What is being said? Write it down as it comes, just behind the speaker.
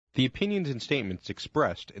The opinions and statements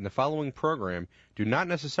expressed in the following program do not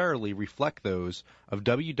necessarily reflect those of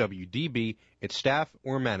WWDB, its staff,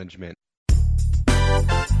 or management.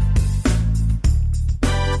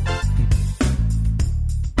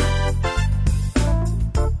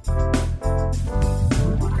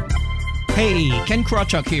 Hey, Ken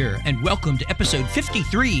Krawchuk here, and welcome to episode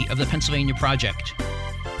 53 of the Pennsylvania Project.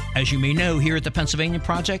 As you may know, here at the Pennsylvania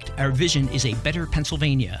Project, our vision is a better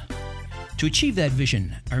Pennsylvania. To achieve that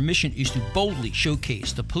vision, our mission is to boldly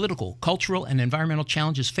showcase the political, cultural, and environmental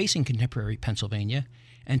challenges facing contemporary Pennsylvania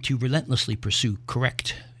and to relentlessly pursue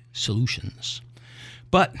correct solutions.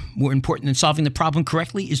 But more important than solving the problem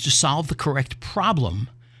correctly is to solve the correct problem,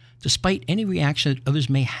 despite any reaction that others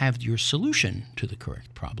may have to your solution to the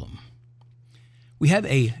correct problem. We have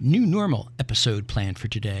a new normal episode planned for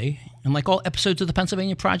today, and like all episodes of the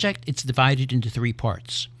Pennsylvania Project, it's divided into 3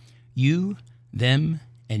 parts: you, them,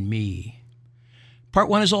 and me. Part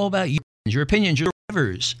 1 is all about you, your opinions, your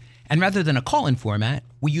whatevers, and rather than a call-in format,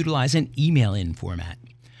 we utilize an email-in format.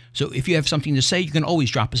 So if you have something to say, you can always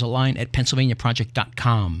drop us a line at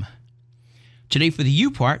PennsylvaniaProject.com. Today for the you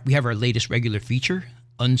part, we have our latest regular feature,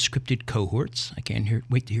 Unscripted Cohorts. I can't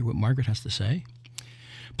wait to hear what Margaret has to say.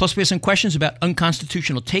 Plus, we have some questions about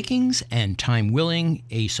unconstitutional takings and, time willing,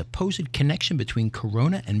 a supposed connection between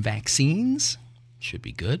corona and vaccines. Should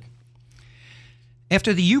be good.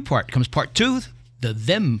 After the you part comes part 2, the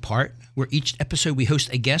them part, where each episode we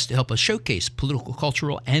host a guest to help us showcase political,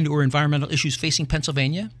 cultural, and or environmental issues facing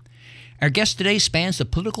Pennsylvania. Our guest today spans the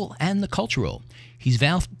political and the cultural. He's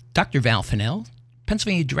Dr. Val Finnell,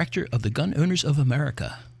 Pennsylvania Director of the Gun Owners of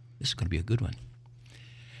America. This is going to be a good one.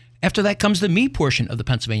 After that comes the me portion of the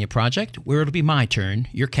Pennsylvania Project, where it'll be my turn,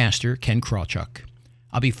 your caster, Ken Krawchuk.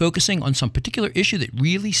 I'll be focusing on some particular issue that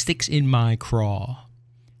really sticks in my craw.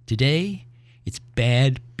 Today, it's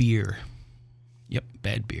bad beer. Yep,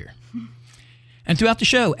 bad beer. And throughout the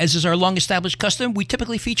show, as is our long-established custom, we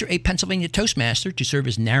typically feature a Pennsylvania Toastmaster to serve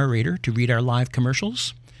as narrator to read our live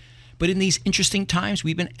commercials. But in these interesting times,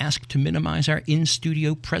 we've been asked to minimize our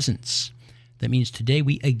in-studio presence. That means today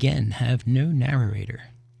we again have no narrator.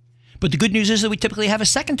 But the good news is that we typically have a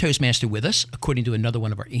second Toastmaster with us, according to another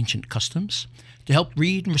one of our ancient customs, to help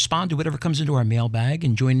read and respond to whatever comes into our mailbag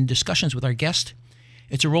and join in discussions with our guest.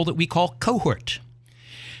 It's a role that we call cohort.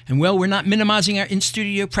 And well, we're not minimizing our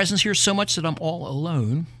in-studio presence here so much that I'm all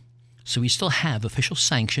alone. So we still have official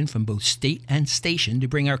sanction from both state and station to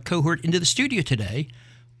bring our cohort into the studio today,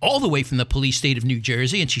 all the way from the police state of New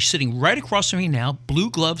Jersey, and she's sitting right across from me now, blue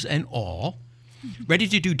gloves and all, ready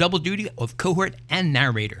to do double duty of cohort and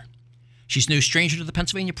narrator. She's no stranger to the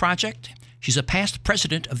Pennsylvania Project. She's a past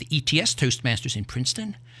president of the ETS Toastmasters in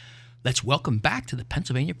Princeton. Let's welcome back to the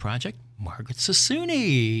Pennsylvania Project, Margaret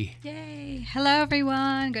Sassouni. Yay. Hello,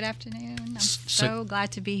 everyone. Good afternoon. I'm so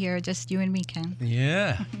glad to be here. Just you and me, Ken.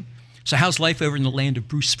 Yeah. So how's life over in the land of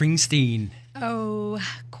Bruce Springsteen? Oh,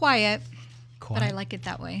 quiet. But I like it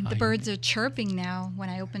that way. The birds are chirping now when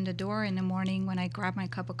I open the door in the morning, when I grab my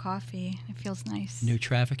cup of coffee. It feels nice. No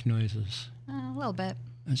traffic noises. A little bit.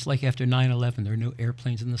 It's like after 9/11. There are no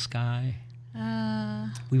airplanes in the sky.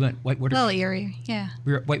 We went whitewater. A little eerie, yeah.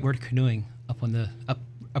 We were at whitewater canoeing up on the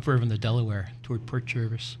upriver in the Delaware toward Port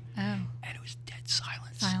Jervis. Oh. And it was dead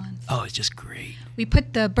silence. Silence. Oh, it's just great. We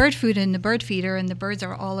put the bird food in the bird feeder, and the birds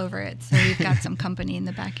are all over it. So we've got some company in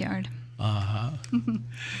the backyard. I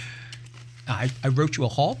wrote you a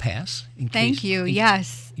hall pass. Thank you,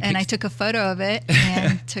 yes. And I took a photo of it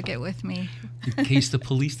and took it with me. In case the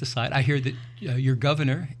police decide. I hear that your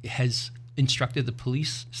governor has instructed the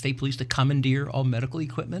state police to commandeer all medical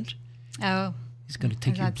equipment. Oh. He's going to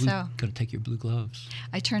take your blue gloves.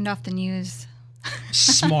 I turned off the news.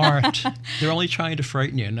 Smart. They're only trying to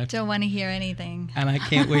frighten you. And don't want to hear anything. And I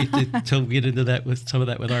can't wait to get into that with some of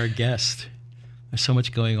that with our guest. There's so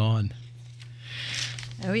much going on.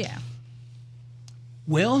 Oh, yeah.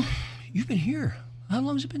 Well, you've been here. How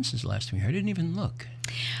long has it been since the last time you were here? I didn't even look.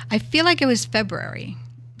 I feel like it was February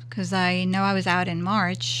because I know I was out in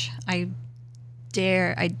March. I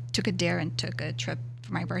took a dare and took a trip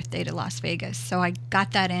for my birthday to Las Vegas. So I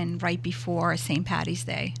got that in right before St. Patty's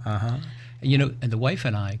Day. Uh-huh. And, and the wife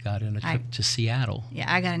and I got in a trip to Seattle.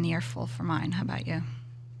 Yeah, I got an earful for mine. How about you?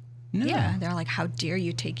 No. Yeah, they're like, how dare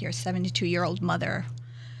you take your 72-year-old mother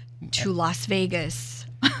to Las Vegas?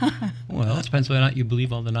 Well, it depends whether or not you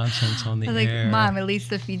believe all the nonsense on the air. Like, Mom, at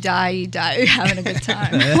least if you die, you're having a good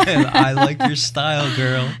time. I like your style,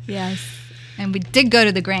 girl. Yes. And we did go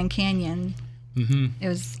to the Grand Canyon. Mm-hmm. It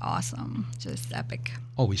was awesome. Just epic.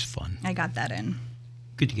 Always fun. I got that in.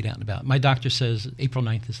 Good to get out and about. My doctor says April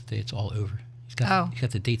 9th is the day it's all over. He's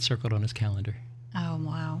got the date circled on his calendar. Oh,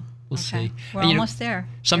 wow. We'll see. We're And, almost there.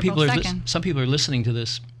 Some April people 2nd. some people are listening to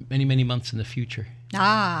this many months in the future.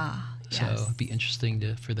 Ah, So yes. it'd be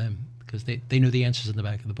interesting for them because they know the answers in the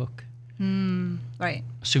back of the book, Right.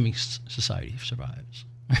 assuming society survives.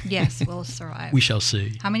 Yes, we'll survive. We shall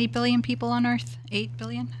see. How many billion people on Earth? 8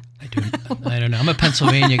 billion? I don't know. I'm a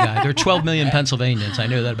Pennsylvania guy. There are 12 million Pennsylvanians. I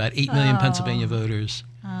know that about 8 million Pennsylvania voters.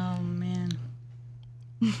 Oh, man.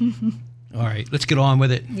 All right, let's get on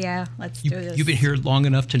with it. Yeah, let's do this. You've been here long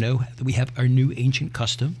enough to know that we have our new ancient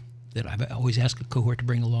custom that I've always asked a cohort to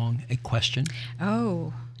bring along a question.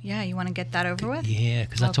 Oh, yeah, you want to get that over with? Yeah,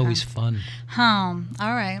 because that's Okay. always fun. All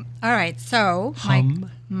right. So,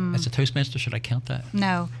 As a Toastmaster, should I count that?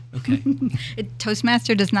 no. Okay.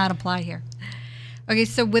 Toastmaster does not apply here. Okay,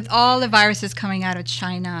 so with all the viruses coming out of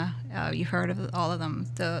China, you've heard of all of them,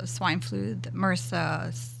 the swine flu, the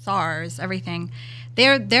MRSA, SARS, everything.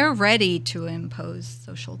 They're ready to impose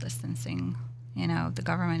social distancing. You know, the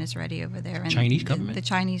government is ready over there. And Chinese government? The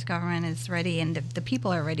Chinese government is ready, and the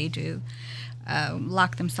people are ready to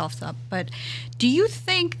lock themselves up. But do you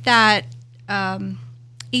think that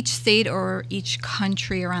each state or each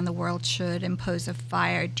country around the world should impose a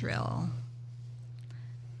fire drill?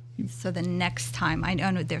 So the next time, I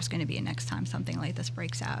know there's going to be a next time something like this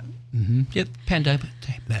breaks out. Mm-hmm. Yeah, pandemic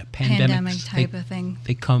Type of thing.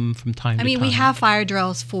 They come from time to time. I mean, we have fire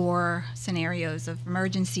drills for scenarios of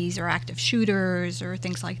emergencies or active shooters or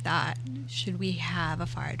things like that. Should we have a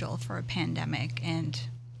fire drill for a pandemic? And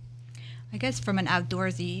I guess from an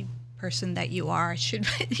outdoorsy person that you are, should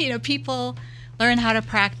people learn how to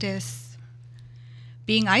practice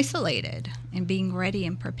being isolated and being ready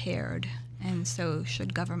and prepared? And so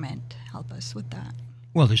should government help us with that?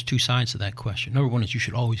 Well, there's two sides to that question. Number one is you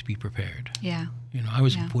should always be prepared. Yeah. You know, I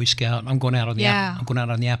was a Boy Scout. I'm going out on the Yeah. I'm going out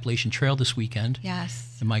on the Appalachian Trail this weekend.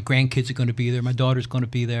 Yes. And my grandkids are going to be there. My daughter's going to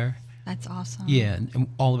be there. That's awesome. Yeah, and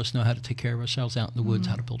all of us know how to take care of ourselves out in the woods,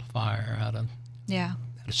 how to build a fire, how to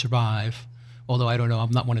survive. Although I don't know, I'm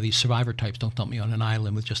not one of these survivor types. Don't dump me on an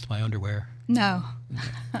island with just my underwear. No.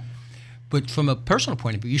 But from a personal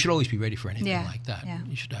point of view, you should always be ready for anything Yeah. like that. Yeah.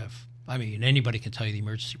 You should have. I mean, anybody can tell you the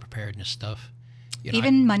emergency preparedness stuff. You know,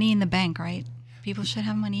 Even money in the bank, right? People should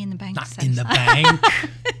have money in the bank. not set in the aside. bank.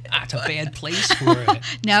 That's a bad place for it.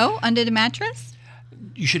 No, under the mattress.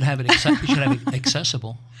 You should have it. You should have it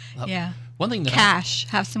accessible. Yeah. One thing that Cash.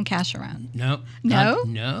 Have some cash around. No. No?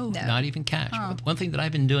 No, No. not even cash. Oh. But one thing that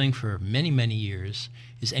I've been doing for many years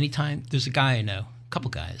is anytime there's a guy I know, a couple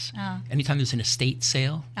guys, anytime there's an estate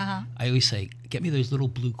sale, I always say, get me those little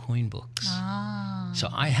blue coin books. Ah. So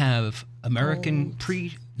I have American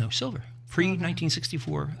silver,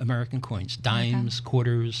 pre-1964 American coins, dimes,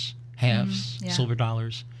 quarters, halves, yeah. silver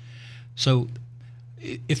dollars. So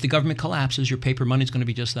if the government collapses, your paper money is going to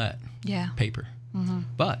be just that, Yeah. paper.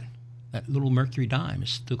 But that little mercury dime is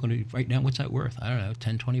still going to, right now, what's that worth? I don't know,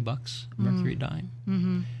 10, 20 bucks, mercury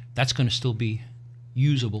dime. That's going to still be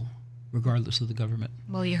usable regardless of the government.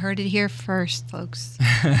 Well, you heard it here first, folks.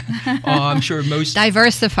 I'm sure most...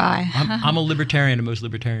 Diversify. I'm a libertarian, and most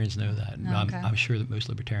libertarians know that. And Okay. I'm sure that most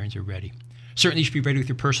libertarians are ready. Certainly you should be ready with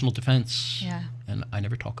your personal defense. Yeah. And I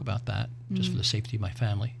never talk about that, just for the safety of my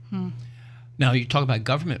family. Now, you talk about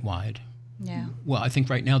government-wide. Yeah. Well, I think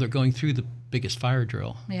right now they're going through the biggest fire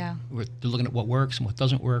drill. Yeah. Where they're looking at what works and what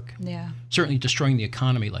doesn't work. Yeah. Certainly destroying the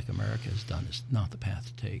economy like America has done is not the path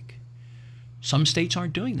to take. Some states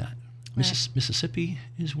aren't doing that. Right. Mississippi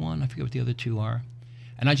is one. I forget what the other two are.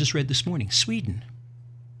 And I just read this morning, Sweden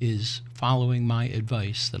is following my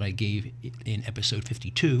advice that I gave in episode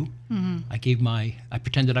 52. I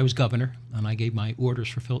pretended I was governor, and I gave my orders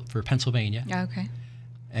for Pennsylvania. Okay.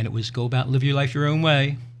 And it was go about live your life your own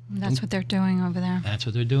way. That's what they're doing over there. That's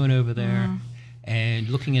what they're doing over there. And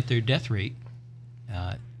looking at their death rate,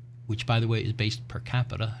 which, by the way, is based per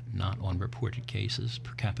capita, not on reported cases.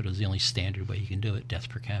 Per capita is the only standard way you can do it, deaths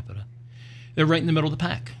per capita. They're right in the middle of the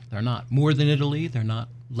pack. They're not more than Italy. They're not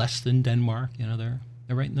less than Denmark. You know, they're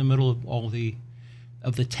right in the middle of all the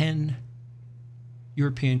 10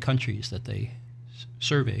 European countries that they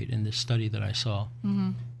surveyed in this study that I saw.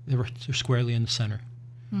 They're squarely in the center.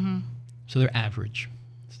 So they're average.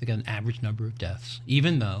 So they got an average number of deaths,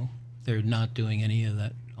 even though they're not doing any of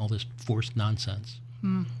that, all this forced nonsense.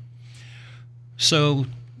 So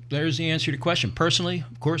there's the answer to your question. Personally,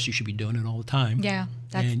 of course, you should be doing it all the time. Yeah.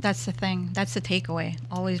 That's the thing. That's the takeaway.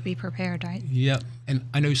 Always be prepared, right? Yeah. And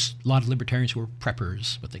I know a lot of libertarians who are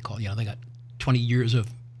preppers, what they call, they got 20 years of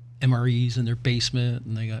MREs in their basement,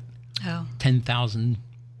 and they got 10,000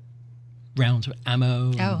 rounds of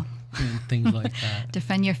ammo and things like that.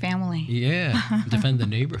 Defend your family. Yeah. Defend the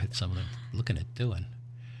neighborhood, some of them looking at doing.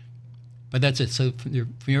 But that's it. So from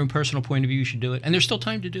your own personal point of view, you should do it. And there's still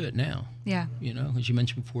time to do it now. Yeah. You know, as you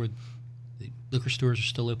mentioned before, the liquor stores are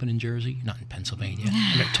still open in Jersey, not in Pennsylvania.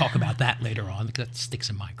 I'm going to talk about that later on because that sticks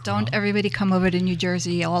in my craw. Don't everybody come over to New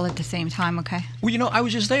Jersey all at the same time, okay? Well, you know, I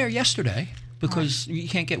was just there yesterday because you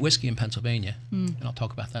can't get whiskey in Pennsylvania. And I'll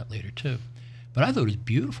talk about that later, too. But I thought it was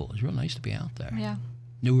beautiful. It was real nice to be out there. Yeah.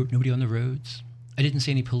 Nobody on the roads. I didn't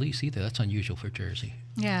see any police either. That's unusual for Jersey.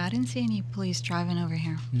 Yeah, I didn't see any police driving over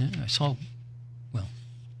here. No, I saw. Well,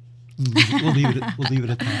 we'll leave it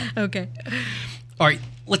at that. Okay. All right,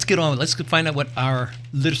 let's get on. Let's find out what our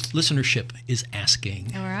listenership is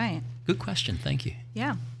asking. All right. Good question. Thank you.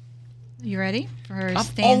 Yeah. You ready for I'm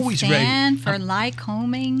always ready. for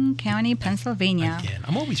Lycoming County, Pennsylvania? Again,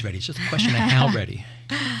 I'm always ready. It's just a question of how ready.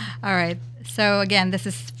 All right. So again, this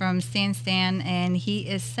is from Stan, and he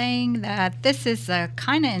is saying that this is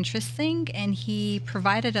kind of interesting, and he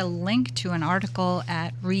provided a link to an article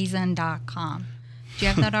at reason.com. Do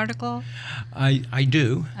you have that article? I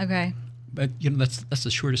do. Okay. But you know that's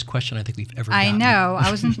the shortest question I think we've ever I gotten. know. I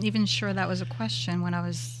wasn't even sure that was a question when I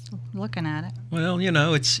was looking at it. Well, you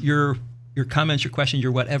know, it's your comments, your questions,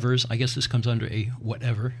 your whatevers. I guess this comes under a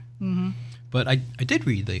whatever. Mm-hmm. But I did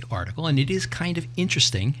read the article, and it is kind of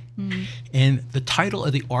interesting. Mm-hmm. And the title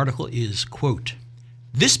of the article is, quote,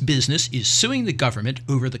 "This business is suing the government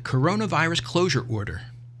over the coronavirus closure order."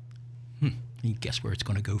 You guess where it's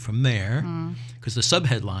going to go from there. Because the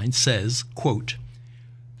subheadline says, quote,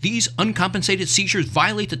 "These uncompensated seizures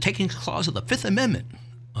violate the takings clause of the Fifth Amendment,"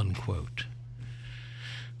 unquote.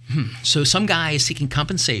 So some guy is seeking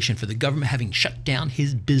compensation for the government having shut down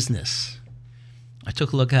his business. I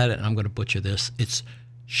took a look at it, and I'm going to butcher this. It's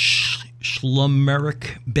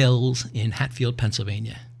Schlemerick Bells in Hatfield,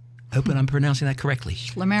 Pennsylvania. I hope I'm pronouncing that correctly.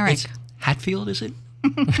 Schlemerick. It's Hatfield, is it?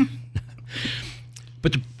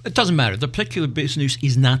 But it doesn't matter. The particular business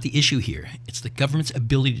is not the issue here. It's the government's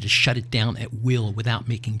ability to shut it down at will without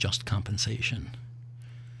making just compensation.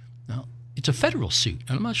 Now, it's a federal suit,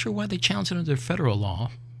 and I'm not sure why they challenge it under federal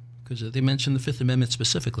law, because they mentioned the Fifth Amendment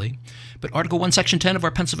specifically. But Article 1, Section 10 of our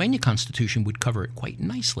Pennsylvania Constitution would cover it quite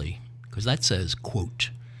nicely, because that says, quote,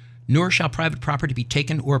 "Nor shall private property be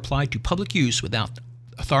taken or applied to public use without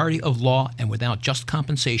authority of law and without just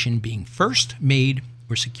compensation being first made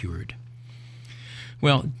or secured."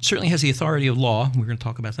 Well, it certainly has the authority of law. We're going to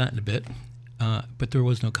talk about that in a bit. But there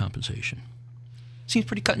was no compensation. Seems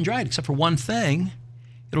pretty cut and dried, except for one thing.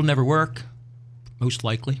 It'll never work, most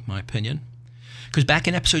likely, my opinion. Because back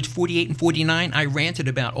in episodes 48 and 49, I ranted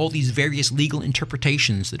about all these various legal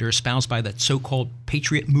interpretations that are espoused by that so-called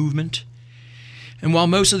patriot movement. And while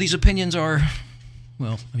most of these opinions are,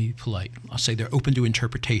 well, let me be polite. I'll say they're open to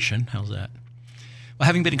interpretation. How's that? Well,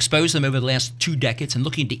 having been exposed to them over the last 2 decades and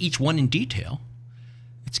looking into each one in detail,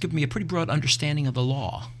 it's given me a pretty broad understanding of the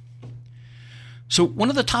law. So one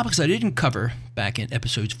of the topics I didn't cover back in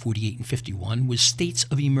episodes 48 and 51 was states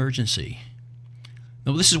of emergency.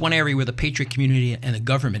 Now, this is one area where the patriot community and the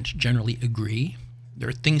government generally agree. There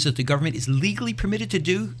are things that the government is legally permitted to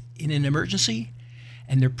do in an emergency,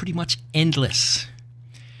 and they're pretty much endless.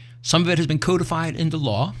 Some of it has been codified into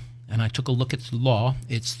law, and I took a look at the law.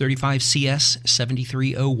 It's 35 CS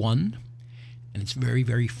 7301, and it's very,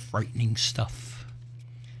 very frightening stuff.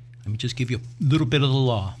 Let me just give you a little bit of the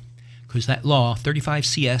law, because that law, 35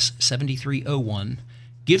 CS 7301,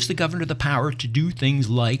 gives the governor the power to do things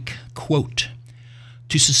like, quote,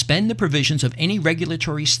 "To suspend the provisions of any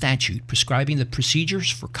regulatory statute prescribing the procedures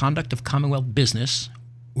for conduct of Commonwealth business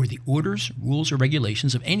or the orders, rules, or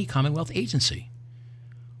regulations of any Commonwealth agency."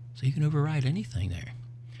 So you can override anything there.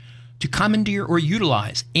 "To commandeer or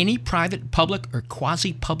utilize any private, public, or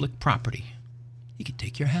quasi-public property." You can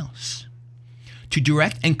take your house. "To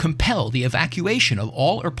direct and compel the evacuation of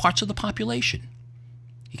all or parts of the population."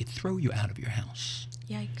 He could throw you out of your house.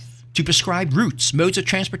 Yikes. "To prescribe routes, modes of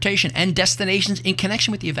transportation, and destinations in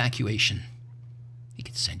connection with the evacuation." He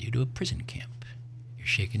could send you to a prison camp. You're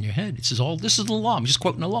shaking your head. This is the law. I'm just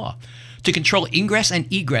quoting the law. "To control ingress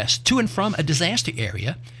and egress to and from a disaster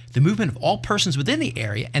area, the movement of all persons within the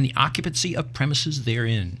area, and the occupancy of premises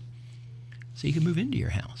therein." So you can move into your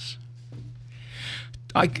house.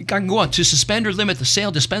 I can go on. "To suspend or limit the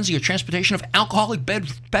sale, dispensing, or transportation of alcoholic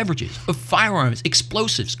beverages, of firearms,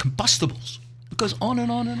 explosives, combustibles." It goes on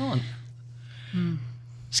and on and on.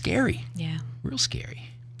 Scary. Yeah. Real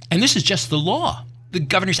scary. And this is just the law. The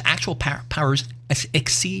governor's actual powers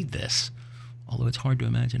exceed this, although it's hard to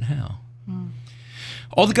imagine how.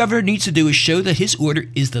 All the governor needs to do is show that his order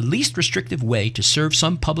is the least restrictive way to serve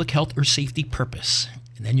some public health or safety purpose.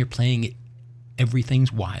 And then you're playing it.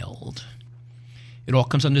 Everything's wild. It all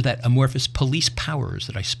comes under that amorphous police powers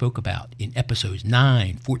that I spoke about in episodes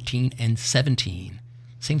 9, 14, and 17.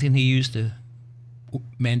 Same thing they used to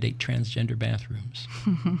mandate transgender bathrooms.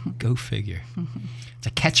 Go figure. It's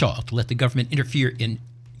a catch-all to let the government interfere in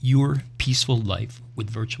your peaceful life with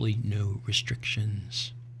virtually no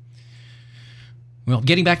restrictions. Well,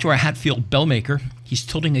 getting back to our Hatfield Bellmaker, he's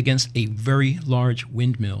tilting against a very large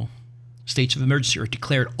windmill. States of emergency are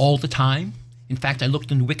declared all the time. In fact, I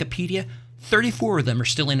looked in Wikipedia. 34 of them are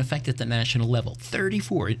still in effect at the national level.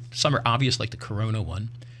 34. Some are obvious, like the Corona one,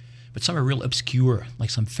 but some are real obscure, like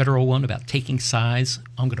some federal one about taking sides.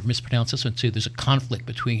 I'm going to mispronounce this one too. There's a conflict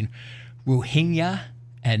between Rohingya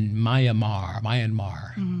and Myanmar.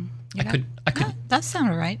 Mm-hmm. That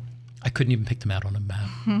sounded right. I couldn't even pick them out on a map.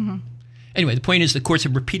 Mm-hmm. Anyway, the point is the courts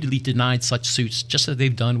have repeatedly denied such suits, just as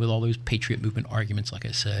they've done with all those Patriot Movement arguments, like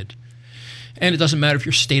I said. And it doesn't matter if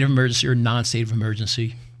you're state of emergency or non-state of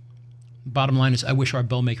emergency. Bottom line is, I wish our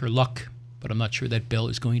Bellmaker luck, but I'm not sure that bell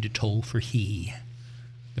is going to toll for he.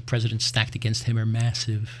 The presidents stacked against him are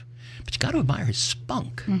massive. But you got to admire his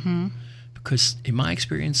spunk. Mm-hmm. Because in my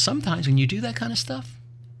experience, sometimes when you do that kind of stuff,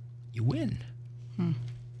 you win.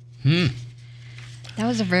 That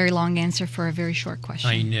was a very long answer for a very short question.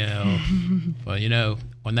 I know. Well,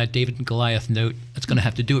 on that David and Goliath note, that's going to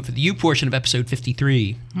have to do it for the U portion of episode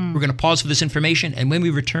 53. We're going to pause for this information, and when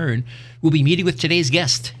we return, we'll be meeting with today's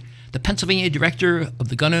guest, the Pennsylvania Director of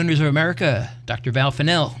the Gun Owners of America, Dr. Val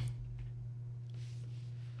Fennell.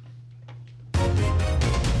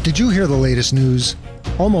 Did you hear the latest news?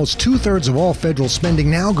 Almost 2/3 of all federal spending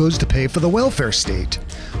now goes to pay for the welfare state.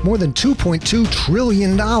 More than $2.2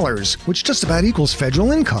 trillion, which just about equals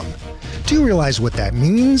federal income. Do you realize what that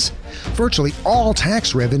means? Virtually all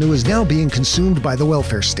tax revenue is now being consumed by the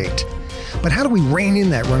welfare state. But how do we rein in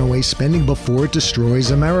that runaway spending before it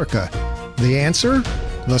destroys America? The answer?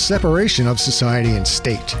 The separation of society and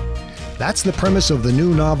state. That's the premise of the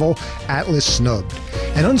new novel Atlas Snubbed,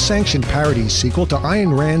 an unsanctioned parody sequel to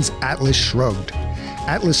Ayn Rand's Atlas Shrugged.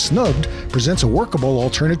 Atlas Snubbed presents a workable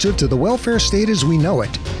alternative to the welfare state as we know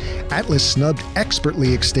it. Atlas Snubbed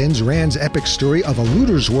expertly extends Rand's epic story of a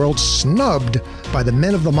looter's world snubbed by the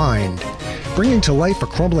men of the mind, bringing to life a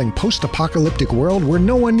crumbling post-apocalyptic world where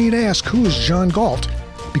no one need ask who is John Galt,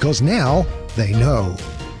 because now they know.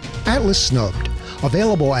 Atlas Snubbed,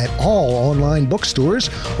 available at all online bookstores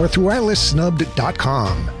or through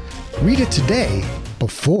atlassnubbed.com. Read it today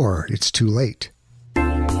before it's too late.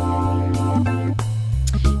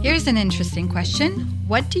 Here's an interesting question.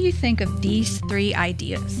 What do you think of these 3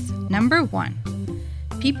 ideas? Number 1,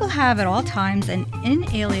 people have at all times an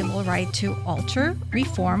inalienable right to alter,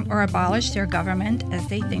 reform, or abolish their government as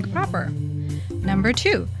they think proper. Number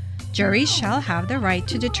 2, juries shall have the right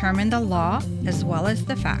to determine the law as well as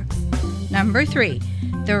the facts. Number 3,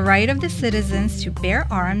 the right of the citizens to bear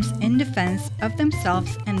arms in defense of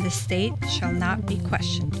themselves and the state shall not be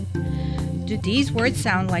questioned. Do these words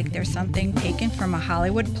sound like they're something taken from a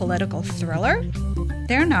Hollywood political thriller?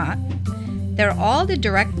 They're not. They're all the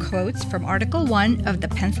direct quotes from Article 1 of the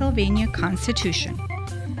Pennsylvania Constitution.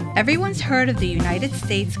 Everyone's heard of the United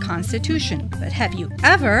States Constitution, but have you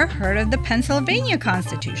ever heard of the Pennsylvania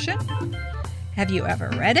Constitution? Have you ever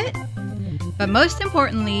read it? But most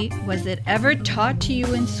importantly, was it ever taught to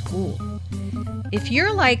you in school? If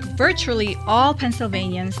you're like virtually all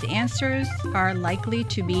Pennsylvanians, the answers are likely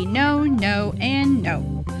to be no, no, and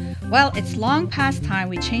no. Well, it's long past time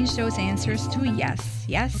we change those answers to yes,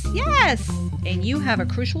 yes, yes, and you have a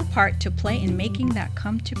crucial part to play in making that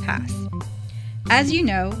come to pass. As you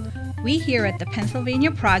know, we here at the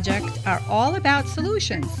Pennsylvania Project are all about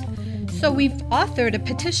solutions. So we've authored a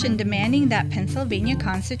petition demanding that Pennsylvania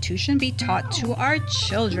Constitution be taught to our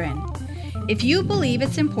children. If you believe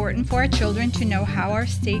it's important for our children to know how our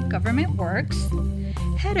state government works,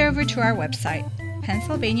 head over to our website,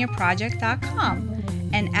 PennsylvaniaProject.com,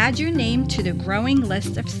 and add your name to the growing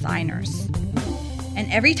list of signers.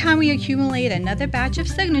 And every time we accumulate another batch of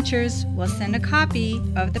signatures, we'll send a copy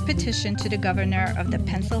of the petition to the governor of the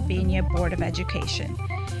Pennsylvania Board of Education.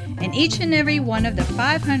 In each and every one of the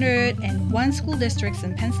 501 school districts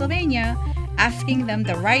in Pennsylvania, asking them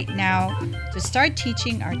the right now to start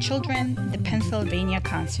teaching our children the Pennsylvania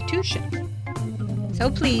Constitution.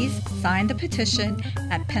 So please sign the petition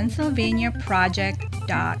at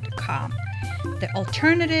PennsylvaniaProject.com. The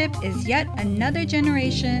alternative is yet another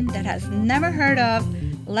generation that has never heard of,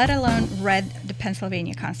 let alone read the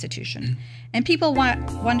Pennsylvania Constitution. And people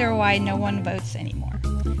wonder why no one votes anymore.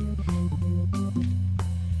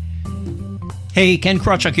 Hey, Ken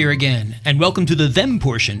Krawchuk here again, and welcome to the Them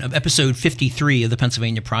portion of episode 53 of the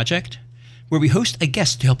Pennsylvania Project. where we host a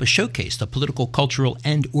guest to help us showcase the political, cultural,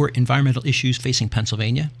 and or environmental issues facing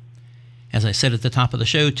Pennsylvania. As I said at the top of the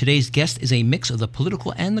show, today's guest is a mix of the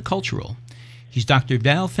political and the cultural. He's Dr.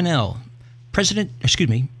 Val Finnell,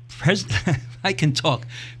 I can talk,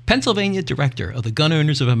 Pennsylvania Director of the Gun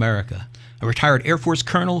Owners of America, a retired Air Force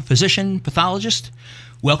colonel, physician, pathologist.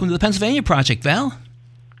 Welcome to the Pennsylvania Project, Val.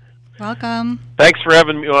 Welcome. Thanks for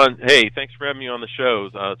having me on. Hey, thanks for having me on the show.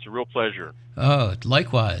 It's a real pleasure. Oh,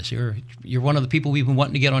 likewise. You're one of the people we've been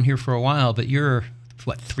wanting to get on here for a while, but you're,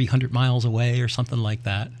 300 miles away or something like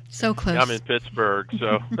that? So close. I'm in Pittsburgh,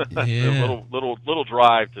 so yeah. a little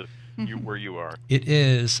drive to where you are. It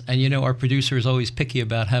is. And, our producer is always picky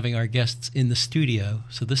about having our guests in the studio,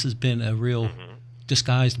 so this has been a real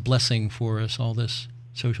disguised blessing for us, all this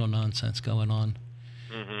social nonsense going on.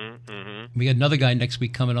 We got another guy next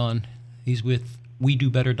week coming on. He's with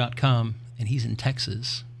WeDoBetter.com, and he's in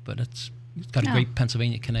Texas, but he's got a great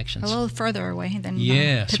Pennsylvania connections. A little further away than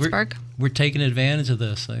Pittsburgh. We're taking advantage of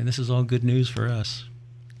this. I mean, this is all good news for us.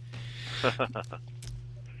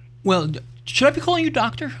 Well, should I be calling you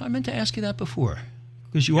Doctor? I meant to ask you that before.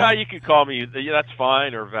 You could call me. That's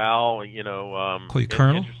fine, or Val. Call you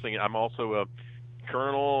Colonel. Interesting. I'm also a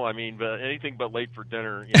Colonel. I mean, but anything but late for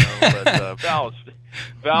dinner. But Val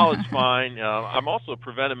is fine. I'm also a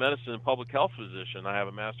preventive medicine and public health physician. I have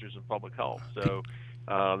a master's in public health, so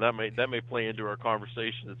that may play into our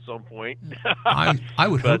conversation at some point. I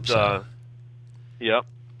would hope so. Yep.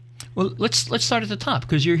 Well, let's start at the top,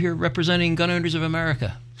 because you're here representing Gun Owners of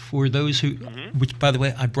America. For those who, which by the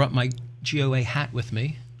way, I brought my GOA hat with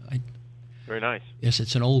me. Very nice. Yes,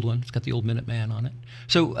 it's an old one. It's got the old Minuteman on it.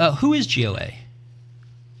 So, who is GOA?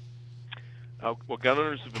 Well, Gun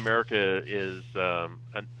Owners of America is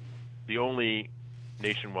the only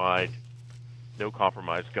nationwide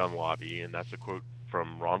no-compromise gun lobby, and that's a quote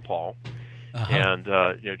from Ron Paul. And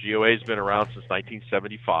GOA has been around since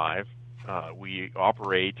 1975. We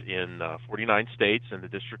operate in 49 states and the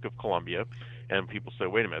District of Columbia. And people say,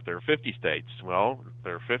 wait a minute, there are 50 states. Well,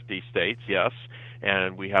 there are 50 states, yes.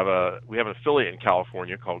 And we have an affiliate in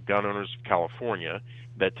California called Gun Owners of California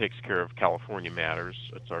that takes care of California matters.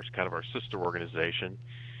 It's kind of our sister organization.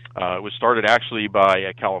 It was started actually by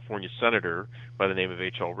a California senator by the name of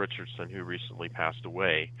H.L. Richardson, who recently passed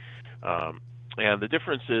away. And the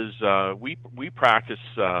difference is we practice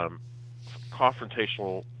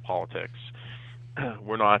confrontational politics.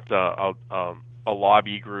 We're not a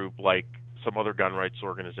lobby group like some other gun rights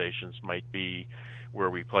organizations might be, where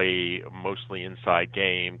we play mostly inside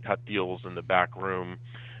game, cut deals in the back room.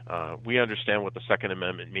 We understand what the Second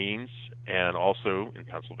Amendment means, and also in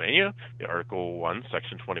Pennsylvania, the Article 1,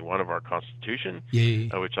 Section 21 of our Constitution,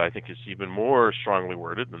 which I think is even more strongly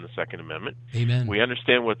worded than the Second Amendment. Amen. We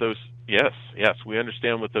understand what those we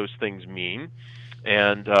understand what those things mean,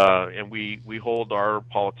 and we hold our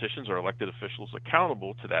politicians, our elected officials,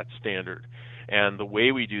 accountable to that standard. And the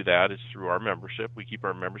way we do that is through our membership. We keep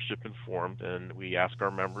our membership informed, and we ask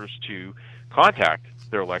our members to contact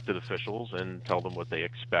their elected officials and tell them what they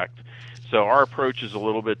expect. So our approach is a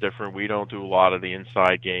little bit different. We don't do a lot of the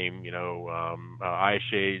inside game, eye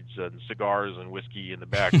shades and cigars and whiskey in the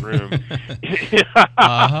back room.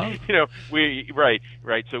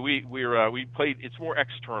 Right. So we play. It's more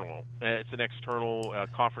external. It's an external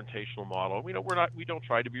confrontational model. We don't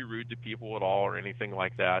try to be rude to people at all or anything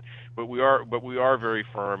like that. But we are very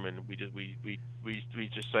firm, and we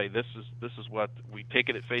just say this is what we take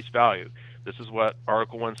it at face value. This is what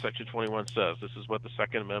Article 1, Section 21 says. This is what the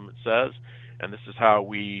Second Amendment says, and this is how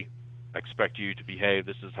we expect you to behave.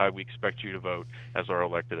 This is how we expect you to vote as our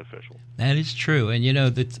elected official. That is true, and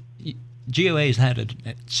that GOA has had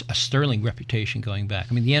a sterling reputation going back.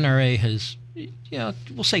 I mean, the NRA has,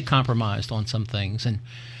 we'll say, compromised on some things, and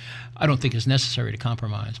I don't think it's necessary to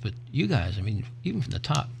compromise. But you guys, I mean, even from the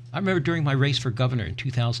top. I remember during my race for governor in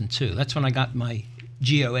 2002. That's when I got my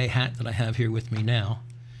GOA hat that I have here with me now.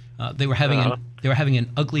 They were having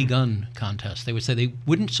an ugly gun contest. They would say they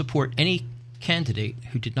wouldn't support any candidate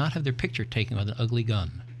who did not have their picture taken with an ugly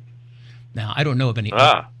gun. Now, I don't know of any.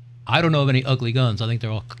 I don't know of any ugly guns. I think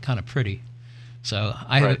they're all kind of pretty. So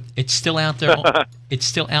it's still out there. It's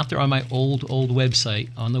still out there on my old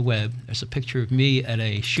website on the web. There's a picture of me at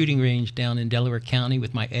a shooting range down in Delaware County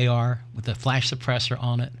with my AR with a flash suppressor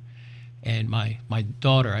on it, and my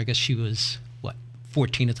daughter. I guess she was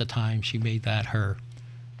 14 at the time. She made that her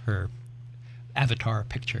avatar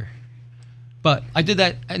picture. But I did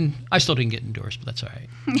that, and I still didn't get endorsed, but that's all right.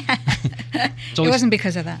 It wasn't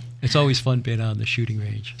because of that. It's always fun being out on the shooting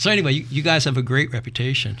range. So anyway, you guys have a great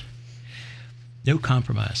reputation. No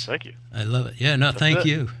compromise. Thank you. I love it. Yeah, no, thank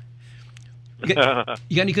you. You got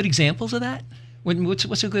any good examples of that?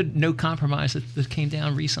 What's a good no compromise that came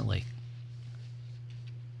down recently?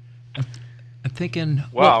 I'm thinking.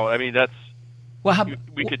 Well, I mean, that's. Well,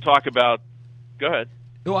 we could talk about. Go ahead.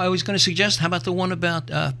 Well, I was going to suggest. How about the one about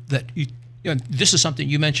that? This is something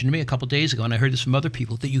you mentioned to me a couple of days ago, and I heard this from other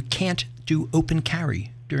people, that you can't do open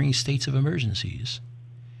carry during states of emergencies.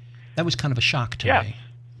 That was kind of a shock to me.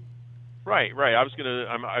 Right. I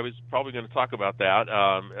was probably going to talk about that.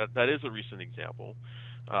 That is a recent example.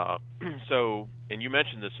 So, and you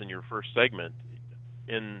mentioned this in your first segment.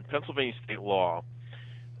 In Pennsylvania state law,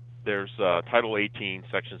 there's Title 18,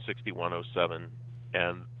 Section 6107,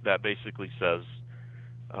 and that basically says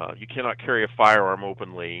you cannot carry a firearm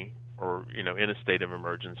openly or in a state of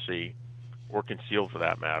emergency, or concealed for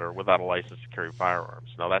that matter, without a license to carry firearms.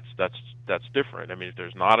 Now that's different. I mean, if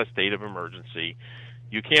there's not a state of emergency,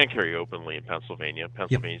 you can carry openly in Pennsylvania.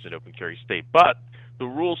 Pennsylvania's an open carry state, but the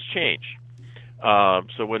rules change.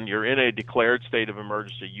 So when you're in a declared state of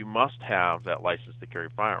emergency, you must have that license to carry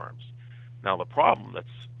firearms. Now the problem that's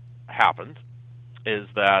happened is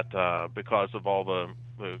that because of all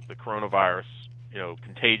the coronavirus,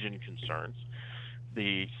 contagion concerns,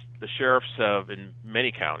 the sheriffs have in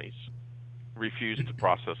many counties refused to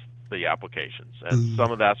process the applications, and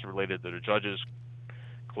some of that's related to the judges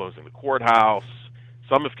closing the courthouse.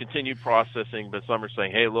 Some have continued processing, but some are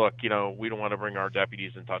saying, "Hey, look, we don't want to bring our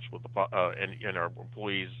deputies in touch with and our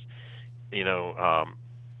employees, to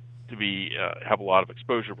be have a lot of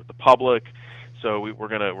exposure with the public. So we're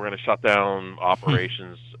gonna shut down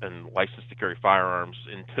operations and license to carry firearms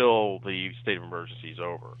until the state of emergency is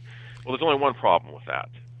over." Well, there's only one problem with that.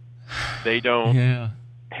 They don't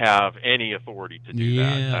have any authority to do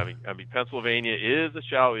that. I mean, Pennsylvania is a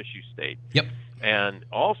shall issue state. Yep. And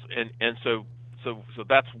also, and so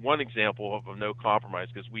that's one example of no compromise,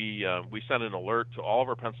 because we sent an alert to all of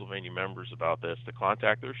our Pennsylvania members about this, to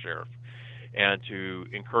contact their sheriff and to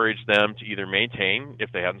encourage them to either maintain,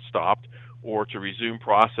 if they hadn't stopped, or to resume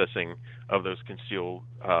processing of those concealed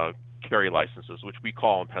carry licenses, which we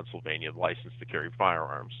call in Pennsylvania license to carry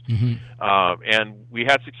firearms. And we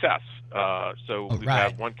had success. We've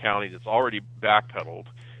had one county that's already backpedaled,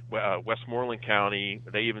 Westmoreland County.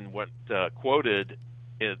 They even went quoted,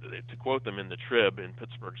 to quote them in the Trib, in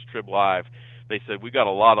Pittsburgh's Trib Live, they said, "We got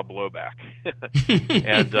a lot of blowback."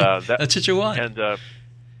 And that's what you want. And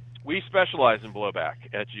we specialize in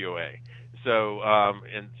blowback at GOA. So,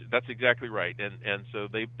 and that's exactly right. And so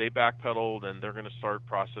they backpedaled, and they're going to start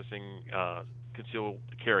processing concealed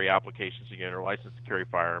carry applications again, or license to carry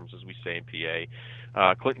firearms, as we say in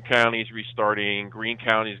PA. Clinton County is restarting. Greene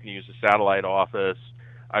County is going to use a satellite office.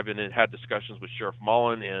 I've had discussions with Sheriff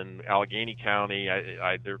Mullen in Allegheny County.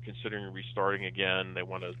 They're considering restarting again. They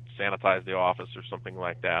want to sanitize the office or something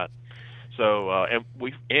like that. So,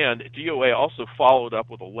 and DOA also followed up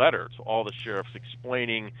with a letter to all the sheriffs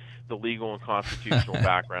explaining the legal and constitutional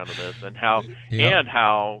background of this, and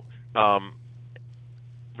how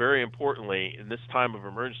very importantly, in this time of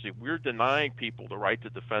emergency, we're denying people the right to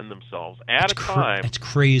defend themselves at a time it's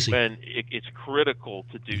crazy when it's critical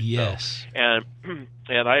to do yes. so.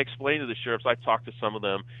 And I explained to the sheriffs, I talked to some of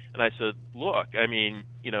them, and I said, look, I mean,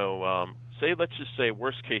 let's just say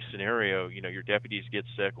worst case scenario, your deputies get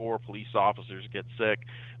sick or police officers get sick.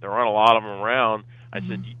 There aren't a lot of them around. I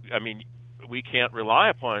said, I mean, we can't rely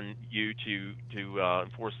upon you to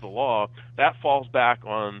enforce the law. That falls back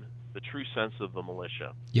on the true sense of the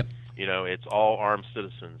militia. Yep. It's all armed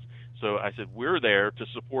citizens. So I said, we're there to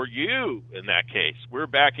support you in that case. We're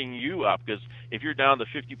backing you up, because if you're down to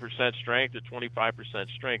 50% strength or 25%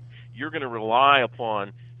 strength, you're going to rely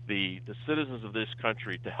upon the citizens of this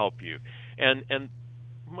country to help you. And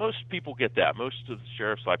most people get that. Most of the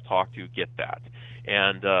sheriffs I've talked to get that.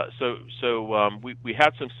 And we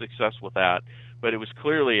had some success with that, but it was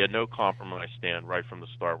clearly a no compromise stand right from the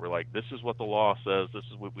start. We're like, this is what the law says. This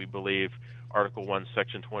is what we believe Article 1,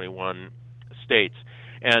 Section 21 states.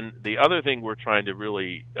 And the other thing we're trying to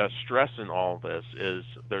really stress in all of this is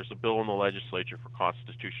there's a bill in the legislature for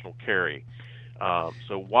constitutional carry.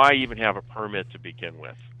 So why even have a permit to begin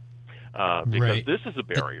with? Because this is a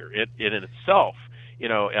barrier in itself.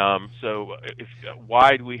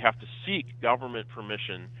 Why do we have to seek government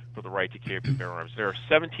permission for the right to carry firearms? There are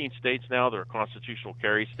 17 states now that are constitutional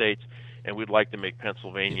carry states, and we'd like to make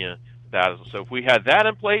Pennsylvania that. So if we had that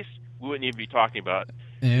in place, we wouldn't even be talking about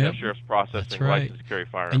sheriff's processing license to carry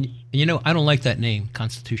firearms. And, I don't like that name,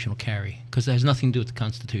 constitutional carry, because it has nothing to do with the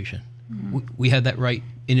Constitution. We had that right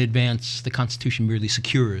in advance. The Constitution merely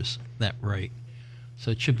secures that right. So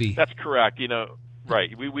it should be. That's correct.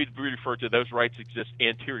 Right. We refer to those rights exist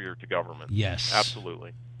anterior to government. Yes.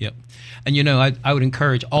 Absolutely. Yep. And, I would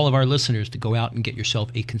encourage all of our listeners to go out and get yourself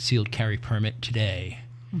a concealed carry permit today.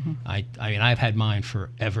 Mm-hmm. I mean, I've had mine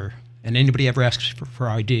forever. And anybody ever asks for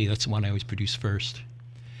ID, that's the one I always produce first.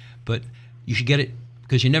 But you should get it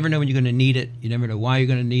because you never know when you're going to need it. You never know why you're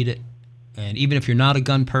going to need it. And even if you're not a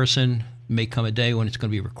gun person, it may come a day when it's going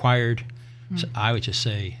to be required. Mm-hmm. So I would just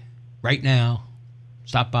say, right now,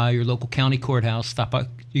 stop by your local county courthouse. Stop by.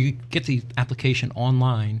 You get the application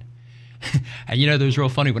online. And it was real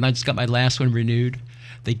funny. When I just got my last one renewed,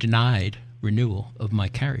 they denied renewal of my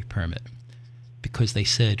carry permit because they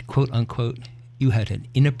said, quote unquote, you had an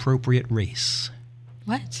inappropriate race.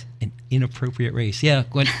 What? An inappropriate race. Yeah.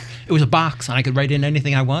 When it was a box and I could write in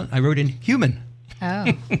anything I want, I wrote in human. Oh.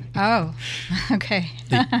 Oh. Okay.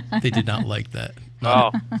 They did not like that.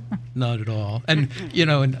 Not at all. And,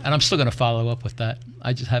 and I'm still going to follow up with that.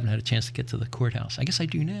 I just haven't had a chance to get to the courthouse. I guess I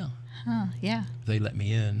do now. Huh, yeah. They let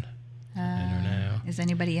me in. I don't know. Is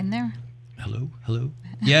anybody in there? Hello?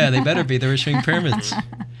 Yeah, they better be. They're issuing permits.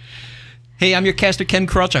 Hey, I'm your caster, Ken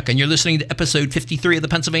Krawchuk, and you're listening to episode 53 of the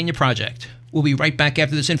Pennsylvania Project. We'll be right back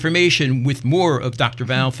after this information with more of Dr.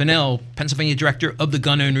 Val Finnell, Pennsylvania Director of the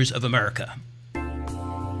Gun Owners of America.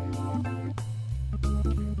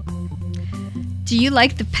 Do you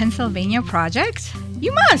like the Pennsylvania Project?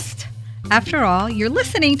 You must! After all, you're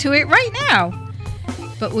listening to it right now.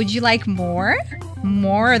 But would you like more?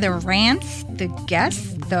 More of the rants, the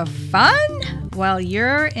guests, the fun? Well,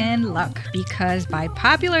 you're in luck because by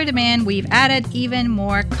popular demand, we've added even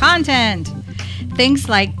more content. Things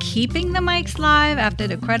like keeping the mics live after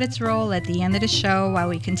the credits roll at the end of the show while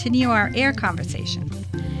we continue our air conversations.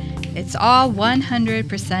 It's all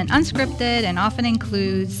 100% unscripted and often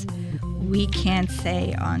includes we can't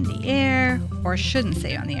say on the air or shouldn't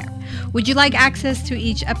say on the air. Would you like access to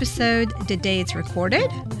each episode the day it's recorded?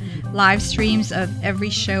 Live streams of every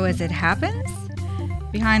show as it happens?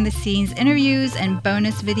 Behind the scenes interviews and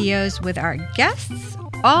bonus videos with our guests?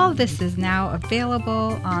 All this is now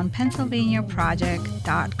available on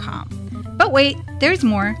PennsylvaniaProject.com. But wait, there's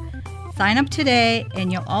more. Sign up today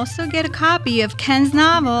and you'll also get a copy of Ken's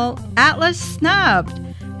novel, Atlas Snubbed,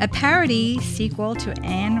 a parody sequel to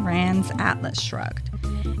Ayn Rand's Atlas Shrugged.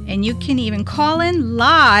 And you can even call in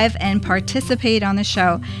live and participate on the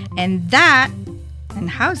show. And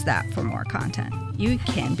how's that for more content? You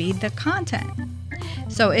can be the content.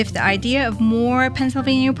 So if the idea of more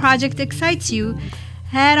Pennsylvania Project excites you,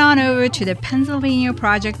 head on over to the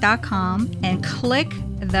PennsylvaniaProject.com and click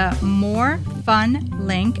the More Fun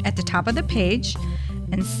link at the top of the page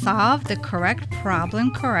and solve the correct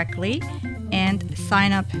problem correctly and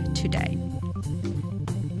sign up today.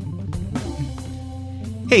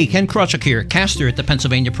 Hey, Ken Krawchuk here, caster at the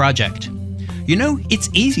Pennsylvania Project. It's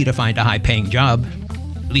easy to find a high-paying job.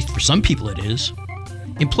 At least for some people it is.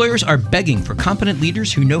 Employers are begging for competent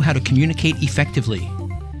leaders who know how to communicate effectively.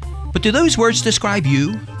 But do those words describe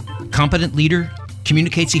you? Competent leader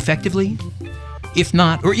communicates effectively? If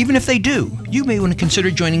not, or even if they do, you may want to consider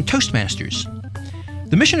joining Toastmasters.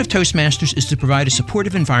 The mission of Toastmasters is to provide a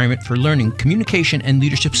supportive environment for learning communication and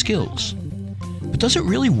leadership skills. But does it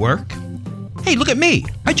really work? Hey, look at me!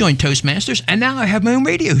 I joined Toastmasters and now I have my own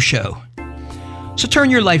radio show. So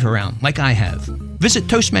turn your life around like I have. Visit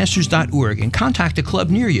Toastmasters.org and contact a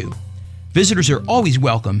club near you. Visitors are always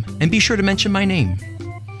welcome, and be sure to mention my name.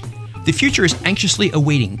 The future is anxiously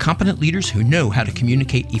awaiting competent leaders who know how to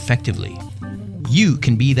communicate effectively. You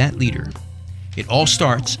can be that leader. It all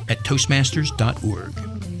starts at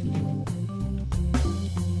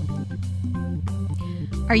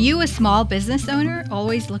Toastmasters.org. Are you a small business owner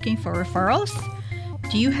always looking for referrals?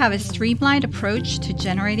 Do you have a streamlined approach to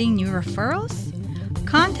generating new referrals?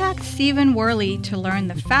 Contact Stephen Worley to learn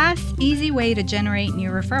the fast, easy way to generate new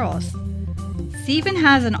referrals. Stephen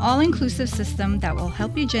has an all-inclusive system that will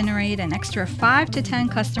help you generate an extra 5 to 10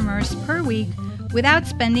 customers per week without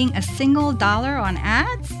spending a single dollar on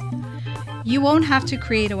ads. You won't have to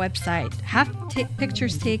create a website, have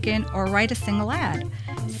pictures taken, or write a single ad.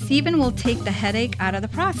 Stephen will take the headache out of the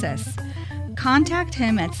process. Contact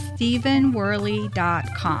him at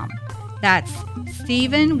StephenWorley.com. That's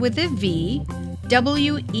Stephen with a V,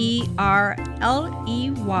 WERLEY.com.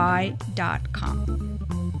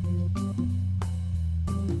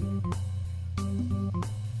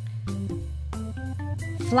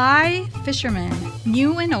 Fly fishermen,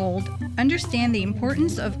 new and old, understand the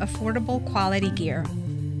importance of affordable quality gear.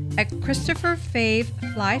 At Christopher Fave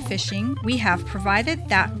Fly Fishing, we have provided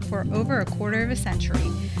that for over a quarter of a century.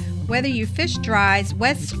 Whether you fish dries,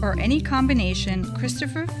 wets, or any combination,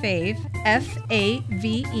 Christopher Fave,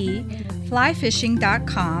 F-A-V-E,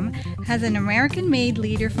 flyfishing.com has an American-made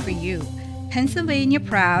leader for you. Pennsylvania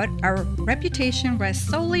proud, our reputation rests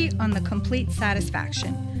solely on the complete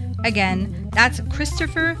satisfaction. Again, that's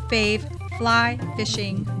Christopher Fave,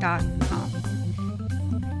 flyfishing.com.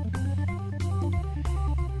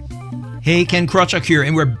 Hey, Ken Krawchuk here,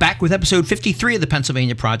 and we're back with episode 53 of the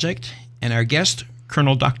Pennsylvania Project, and our guest,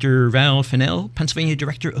 Colonel Dr. Val Fennell, Pennsylvania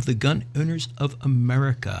Director of the Gun Owners of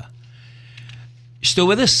America. You still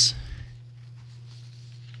with us?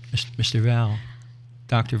 Mr. Val.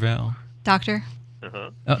 Dr. Val. Doctor?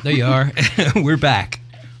 Uh-huh. Oh, there you are. We're back.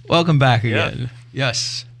 Welcome back again.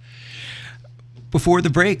 Yes. Before the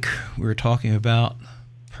break, we were talking about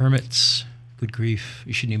permits. Good grief.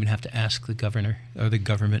 You shouldn't even have to ask the governor or the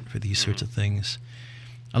government for these sorts of things.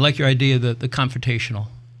 I like your idea, the confrontational.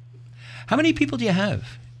 How many people do you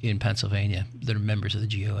have in Pennsylvania that are members of the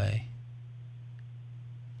GOA?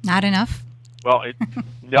 Not enough. Well,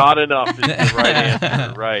 not enough is the right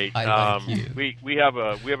answer, right? I like you. We have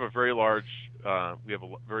a very large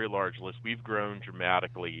list. We've grown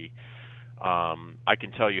dramatically. I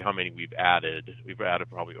can tell you how many we've added. We've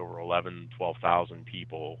added probably over 12,000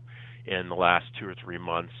 people in the last 2 or 3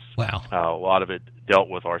 months. Wow. A lot of it dealt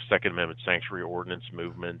with our Second Amendment sanctuary ordinance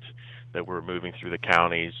movement that we're moving through the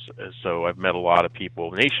counties. So I've met a lot of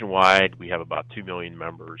people. Nationwide, we have about 2 million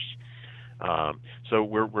members. So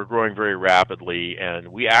we're growing very rapidly, and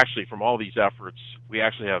we actually, from all these efforts, we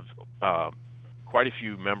actually have quite a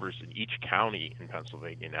few members in each county in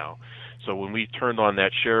Pennsylvania now. So when we turned on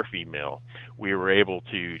that sheriff email, we were able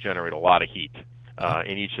to generate a lot of heat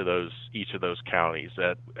in each of those counties.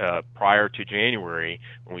 That prior to January,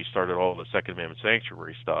 when we started all the Second Amendment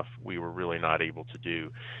sanctuary stuff, we were really not able to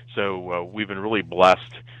do. So we've been really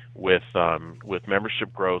blessed with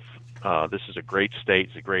membership growth. This is a great state.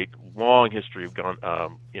 It's a great long history of gun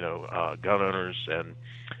owners and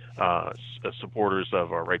supporters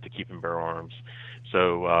of our right to keep and bear arms.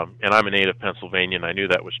 So, and I'm a native Pennsylvanian. I knew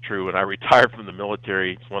that was true, and I retired from the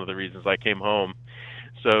military. It's one of the reasons I came home.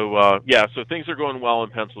 So, so things are going well in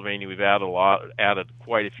Pennsylvania. We've added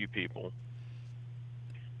quite a few people.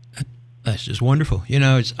 That's just wonderful. You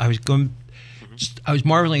know, I was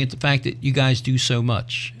marveling at the fact that you guys do so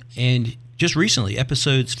much, and just recently,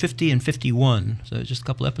 episodes 50 and 51, so just a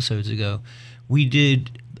couple episodes ago, we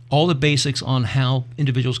did all the basics on how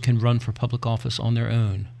individuals can run for public office on their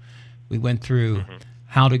own. We went through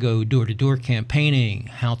how to go door-to-door campaigning,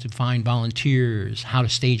 how to find volunteers, how to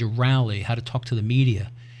stage a rally, how to talk to the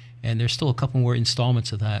media. And there's still a couple more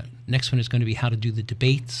installments of that. Next one is going to be how to do the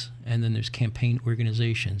debates, and then there's campaign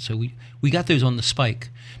organization. So we got those on the spike.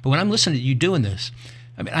 But when I'm listening to you doing this,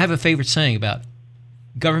 I mean, I have a favorite saying about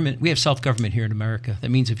government. We have self-government here in America.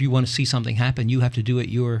 That means if you want to see something happen, you have to do it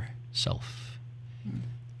yourself.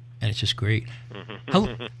 And it's just great. How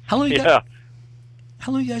long you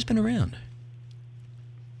guys been around?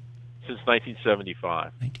 Since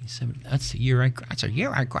 1975. 1970. That's the year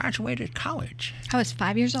I graduated college. I was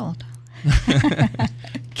 5 years old.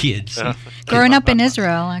 Kids. Growing up in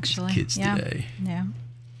Israel, actually. Kids today. Yeah.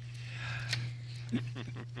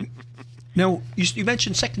 Now, you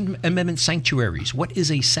mentioned Second Amendment sanctuaries. What is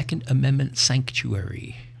a Second Amendment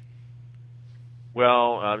sanctuary?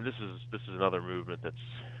 Well, this is another movement that's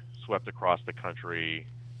swept across the country.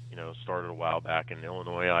 You know, started a while back in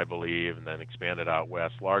Illinois, I believe, and then expanded out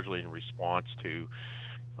west, largely in response to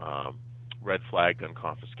red flag gun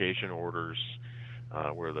confiscation orders,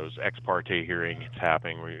 where those ex parte hearings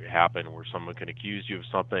happen where someone can accuse you of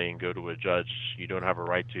something, go to a judge. You don't have a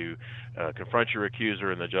right to confront your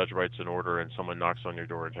accuser, and the judge writes an order, and someone knocks on your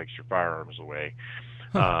door and takes your firearms away.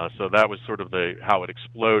 So that was sort of how it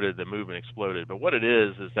exploded. The movement exploded. But what it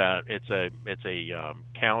is that it's a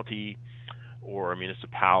county or a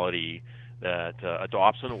municipality that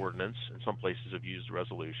adopts an ordinance. In some places have used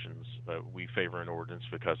resolutions, but we favor an ordinance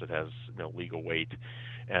because it has legal weight,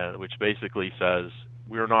 and which basically says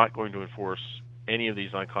we are not going to enforce any of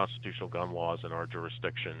these unconstitutional gun laws in our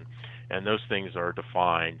jurisdiction, and those things are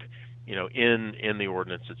defined in the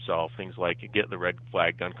ordinance itself. Things like get the red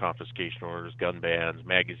flag gun confiscation orders, gun bans,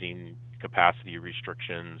 magazine capacity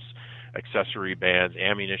restrictions, accessory bans,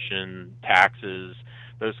 ammunition, taxes,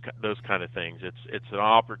 those kind of things. It's an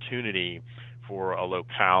opportunity for a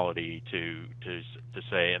locality to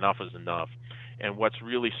say enough is enough. And what's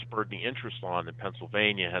really spurred the interest on in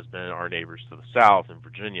Pennsylvania has been our neighbors to the south in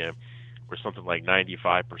Virginia, where something like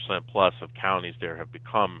 95% plus of counties there have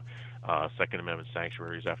become Second Amendment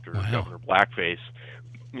sanctuaries after Governor Blackface,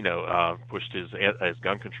 pushed his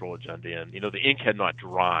gun control agenda in. The ink had not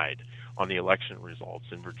dried on the election results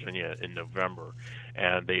in Virginia in November,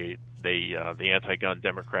 and the anti-gun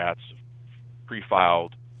Democrats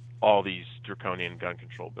pre-filed all these draconian gun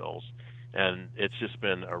control bills. And it's just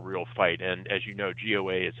been a real fight. And as you know,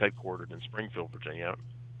 GOA is headquartered in Springfield, Virginia.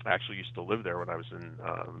 I actually used to live there when I was in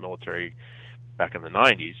the military back in the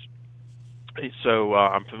 90s. So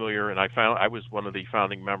I'm familiar, and I was one of the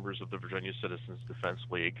founding members of the Virginia Citizens Defense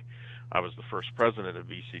League. I was the first president of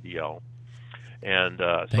VCDL. And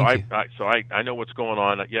so I know what's going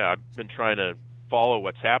on. Yeah, I've been trying to follow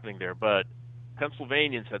what's happening there, but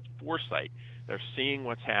Pennsylvanians had foresight. They're seeing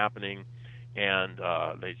what's happening, and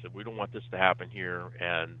they said, we don't want this to happen here.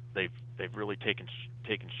 And they've really taken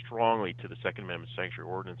strongly to the Second Amendment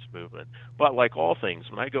sanctuary ordinance movement. But like all things,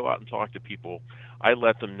 when I go out and talk to people, I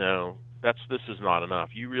let them know this is not enough.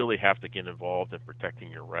 You really have to get involved in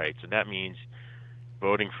protecting your rights, and that means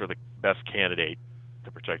voting for the best candidate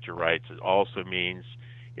to protect your rights. It also means,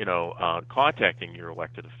 contacting your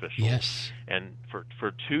elected officials. Yes. And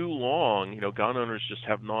for too long, gun owners just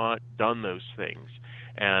have not done those things.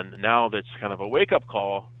 And now that's kind of a wake-up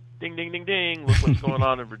call. Ding, ding, ding, ding. Look what's going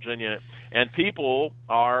on in Virginia. And people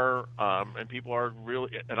are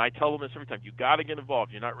really, and I tell them this every time, you got to get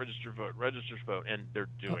involved. You're not registered to vote. Register to vote. And they're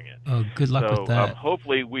doing it. Oh, good luck with that.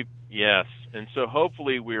 Hopefully we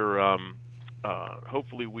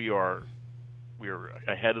are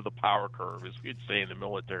ahead of the power curve, as we'd say in the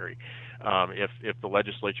military. If the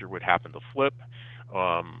legislature would happen to flip,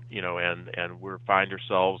 and we find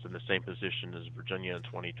ourselves in the same position as Virginia in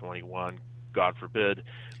 2021, God forbid,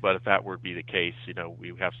 but if that were to be the case,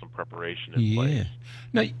 we have some preparation in place.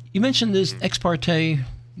 Now, you mentioned this ex parte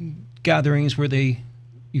gatherings where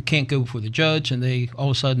you can't go before the judge, and they all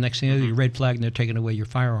of a sudden, next thing you know, you're red flag and they're taking away your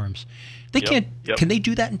firearms. They can't. Yep. Can they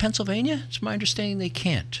do that in Pennsylvania? It's my understanding they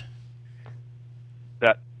can't.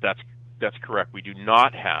 That's correct. We do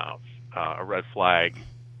not have a red flag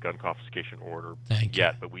gun confiscation order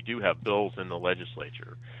yet, but we do have bills in the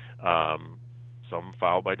legislature. Some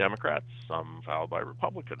filed by Democrats, some filed by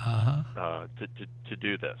Republicans to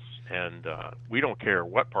do this. And we don't care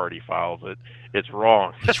what party files it. It's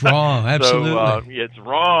wrong. It's wrong, absolutely. So it's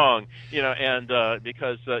wrong,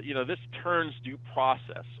 because this turns due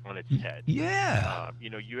process on its head. Yeah.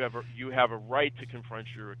 You have a right to confront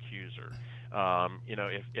your accuser.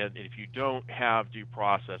 If you don't have due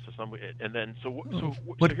process,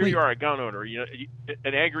 here you are, a gun owner.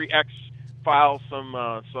 An angry ex files some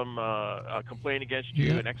complaint against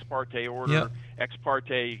you, an ex parte order, ex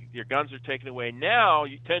parte, your guns are taken away. Now,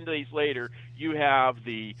 10 days later, you have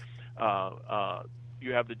the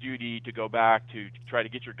duty to go back to try to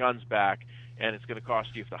get your guns back, and it's going to cost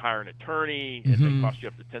you, if to hire an attorney, it may cost you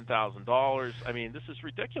up to $10,000. I mean, this is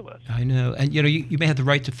ridiculous. I know, and you may have the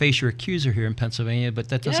right to face your accuser here in Pennsylvania, but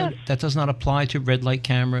that does not apply to red light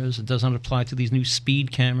cameras. It does not apply to these new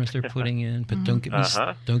speed cameras they're putting in. But don't get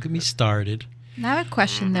me started. I have a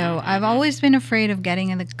question though. I've always been afraid of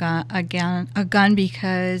getting a gun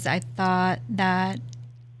because I thought that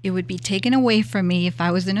it would be taken away from me if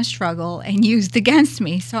I was in a struggle and used against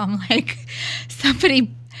me. So I'm like,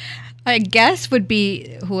 somebody, I guess, would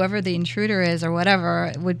be, whoever the intruder is or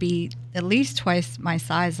whatever, would be at least twice my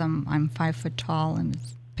size. I'm 5 foot tall and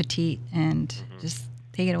petite, and just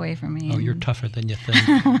take it away from me. Oh, you're tougher than you think.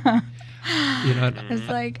 It's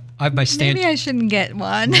like, I have my maybe I shouldn't get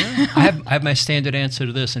one. I have my standard answer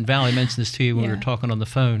to this, and Val, I mentioned this to you when we were talking on the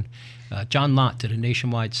phone. John Lott did a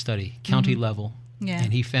nationwide study, county level,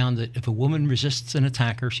 and he found that if a woman resists an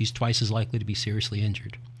attacker, she's twice as likely to be seriously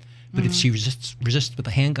injured. But if she resists with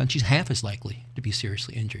a handgun, she's half as likely to be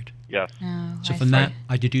seriously injured. Yes. Oh, so from that,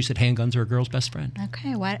 I deduce that handguns are a girl's best friend.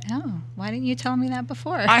 Okay. Why didn't you tell me that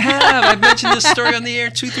before? I have. I've mentioned this story on the air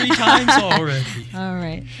 2-3 times already. All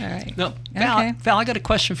right. No, Val, I got a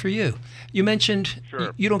question for you. You mentioned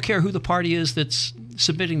you don't care who the party is that's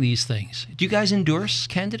submitting these things. Do you guys endorse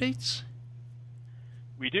candidates?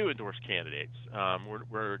 We do endorse candidates.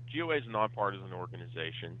 GOA is a nonpartisan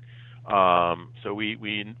organization. So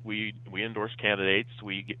we endorse candidates.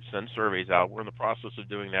 We send surveys out. We're in the process of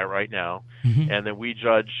doing that right now, and then we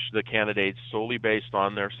judge the candidates solely based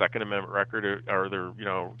on their Second Amendment record or their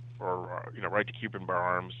right to keep and bear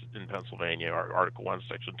arms in Pennsylvania, Article 1,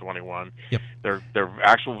 Section 21, their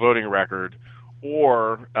actual voting record,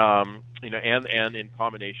 or and in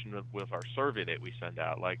combination with our survey that we send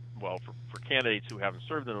out. For candidates who haven't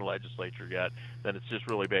served in the legislature yet, then it's just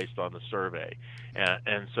really based on the survey.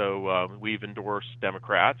 And so we've endorsed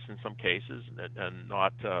Democrats in some cases, and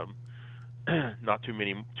not too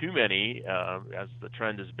many. As the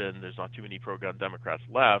trend has been, there's not too many pro-gun Democrats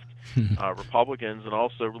left. Republicans and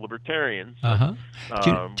also libertarians.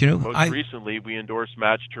 Most recently, we endorsed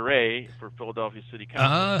Maj Toure for Philadelphia City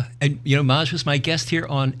Council. And Maj was my guest here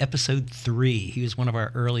on episode 3. He was one of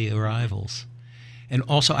our early arrivals. And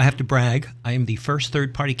also, I have to brag, I am the first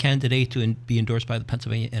third-party candidate to be endorsed by the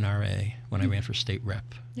Pennsylvania NRA when I ran for state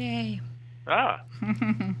rep. Yay.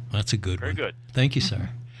 That's a good one. Very good. Thank you, sir.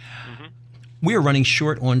 We are running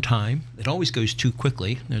short on time. It always goes too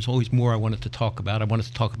quickly. There's always more I wanted to talk about. I wanted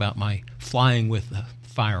to talk about my flying with a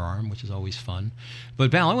firearm, which is always fun.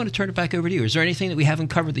 But Val, I want to turn it back over to you. Is there anything that we haven't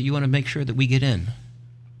covered that you want to make sure that we get in?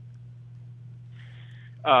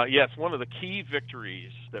 Yes, one of the key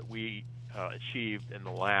victories that we achieved in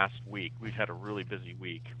the last week, we've had a really busy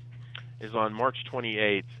week, is on March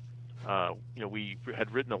 28th, we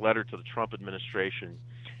had written a letter to the Trump administration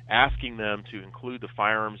asking them to include the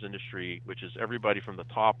firearms industry, which is everybody from the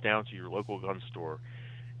top down to your local gun store,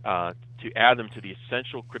 to add them to the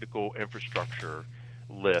essential critical infrastructure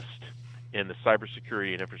list in the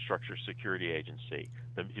Cybersecurity and Infrastructure Security Agency.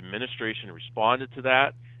 The administration responded to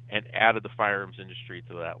that and added the firearms industry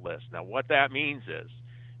to that list. Now, what that means is,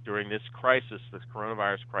 during this crisis, this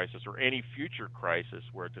coronavirus crisis, or any future crisis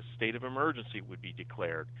where the state of emergency would be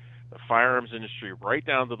declared, the firearms industry, right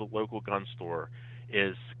down to the local gun store,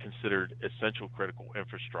 is considered essential critical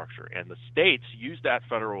infrastructure. And the states use that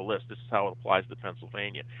federal list. This is how it applies to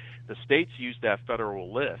Pennsylvania. The states use that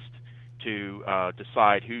federal list to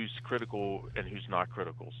decide who's critical and who's not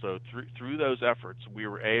critical. So through those efforts, we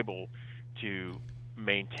were able to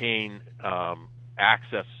maintain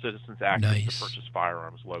citizens' access to purchase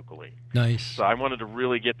firearms locally. Nice. So I wanted to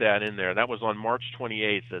really get that in there. That was on March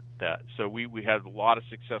 28th. So we had a lot of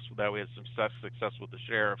success with that. We had some success with the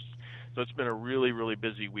sheriffs. So it's been a really, really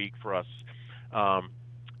busy week for us.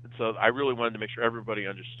 So I really wanted to make sure everybody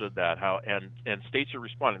understood that. And states are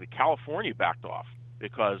responding. California backed off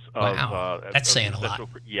because of that's saying a lot.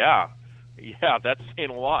 Yeah, that's saying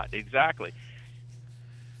a lot. Exactly.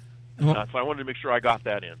 Well, so I wanted to make sure I got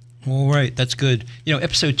that in. All right, that's good.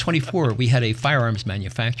 Episode 24, we had a firearms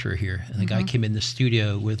manufacturer here, and the guy came in the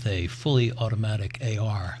studio with a fully automatic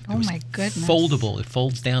AR. Oh, my goodness. Foldable. It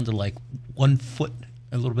folds down to like 1 foot,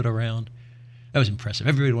 a little bit around. That was impressive.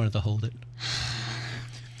 Everybody wanted to hold it.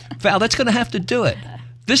 Val, that's going to have to do it.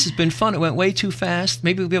 This has been fun. It went way too fast.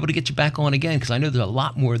 Maybe we'll be able to get you back on again, because I know there's a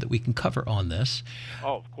lot more that we can cover on this.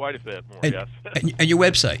 Oh, quite a bit more, yes. And your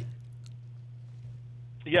website?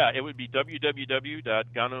 Yeah, it would be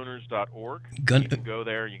www.gunowners.org. You can go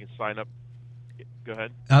there. You can sign up. Go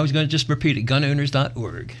ahead. I was going to just repeat it,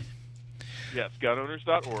 gunowners.org. Yes,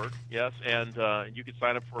 gunowners.org. Yes, and you can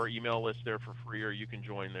sign up for our email list there for free, or you can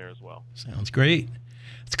join there as well. Sounds great.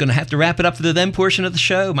 It's going to have to wrap it up for the then portion of the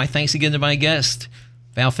show. My thanks again to my guest,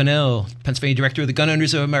 Val Fennell, Pennsylvania Director of the Gun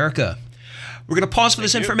Owners of America. We're going to pause for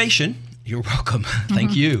this information. You're welcome.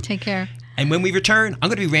 Thank you. Take care. And when we return, I'm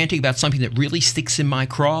going to be ranting about something that really sticks in my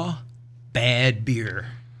craw: bad beer.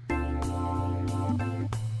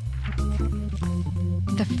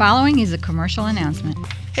 The following is a commercial announcement.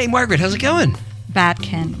 Hey, Margaret, how's it going? Bad,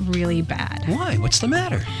 Ken. Really bad. Why? What's the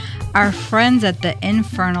matter? Our friends at the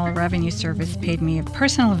Infernal Revenue Service paid me a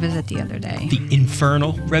personal visit the other day. The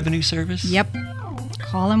Infernal Revenue Service? Yep.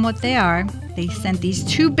 Call them what they are. They sent these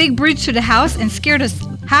two big brutes to the house and scared us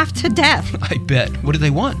half to death. I bet. What do they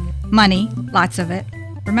want? Money. Lots of it.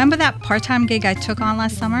 Remember that part-time gig I took on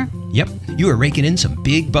last summer? Yep. You were raking in some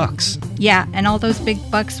big bucks. Yeah, and all those big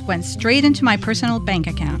bucks went straight into my personal bank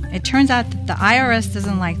account. It turns out that the IRS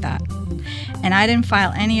doesn't like that. And I didn't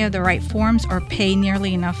file any of the right forms or pay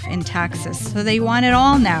nearly enough in taxes. So they want it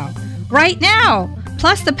all now. Right now!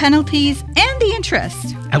 Plus the penalties and the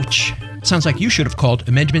interest. Ouch. Sounds like you should have called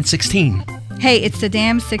Amendment 16. Hey, it's the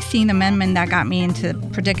damn 16th Amendment that got me into the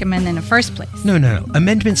predicament in the first place. No.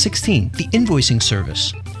 Amendment 16, the invoicing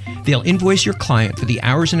service. They'll invoice your client for the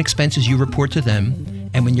hours and expenses you report to them,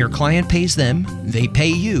 and when your client pays them, they pay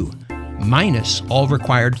you, minus all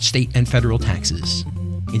required state and federal taxes.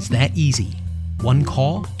 It's that easy. One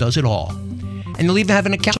call does it all. And they'll even have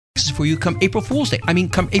an account for you come April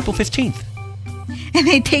 15th. And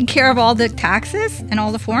they take care of all the taxes and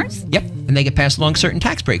all the forms? Yep, and they get passed along certain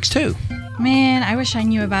tax breaks, too. Man, I wish I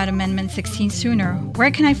knew about Amendment 16 sooner. Where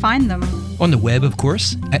can I find them? On the web, of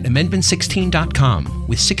course, at amendment16.com,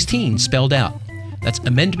 with 16 spelled out. That's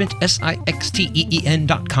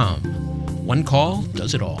amendment16.com. One call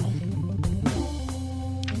does it all.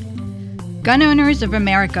 Gun Owners of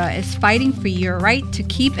America is fighting for your right to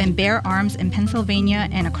keep and bear arms in Pennsylvania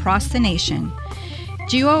and across the nation.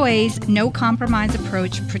 GOA's no-compromise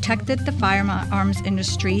approach protected the firearms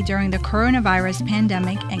industry during the coronavirus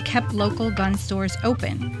pandemic and kept local gun stores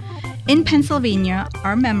open. In Pennsylvania,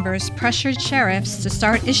 our members pressured sheriffs to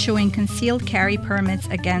start issuing concealed carry permits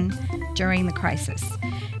again during the crisis.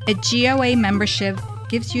 A GOA membership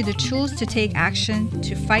gives you the tools to take action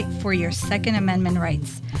to fight for your Second Amendment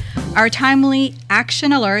rights. Our timely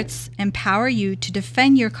action alerts empower you to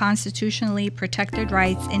defend your constitutionally protected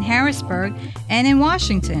rights in Harrisburg and in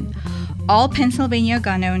Washington. All Pennsylvania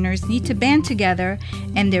gun owners need to band together,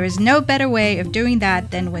 and there is no better way of doing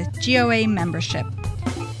that than with GOA membership.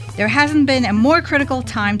 There hasn't been a more critical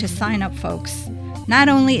time to sign up, folks. Not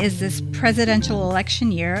only is this presidential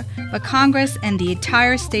election year, but Congress and the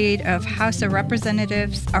entire state of House of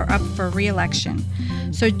Representatives are up for re-election.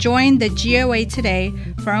 So join the GOA today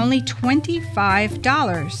for only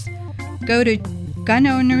 $25. Go to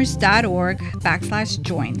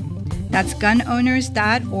gunowners.org/join. That's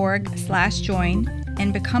gunowners.org/join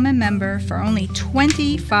and become a member for only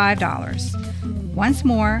 $25. Once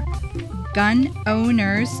more,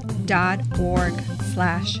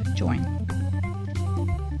 gunowners.org/join.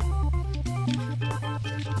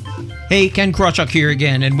 Hey, Ken Krawchuk here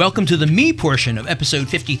again, and welcome to the me portion of episode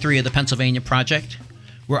 53 of the Pennsylvania Project,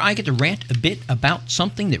 where I get to rant a bit about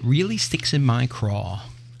something that really sticks in my craw.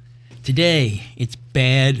 Today, it's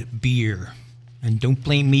bad beer. And don't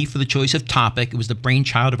blame me for the choice of topic. It was the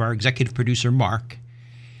brainchild of our executive producer, Mark.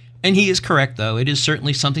 And he is correct, though. It is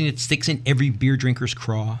certainly something that sticks in every beer drinker's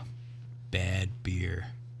craw. Bad beer.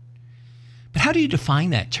 But how do you define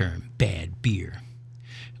that term, bad beer?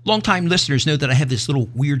 Longtime listeners know that I have this little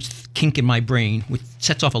weird kink in my brain which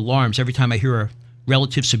sets off alarms every time I hear a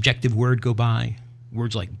relative subjective word go by.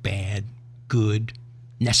 Words like bad, good,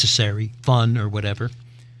 necessary, fun, or whatever.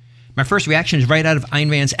 My first reaction is right out of Ayn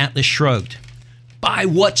Rand's Atlas Shrugged. By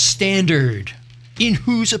what standard? In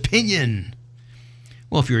whose opinion?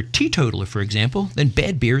 Well, if you're a teetotaler, for example, then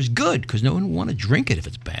bad beer is good because no one will want to drink it if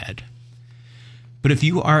it's bad. But if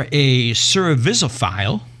you are a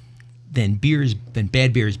cerevisiphile, then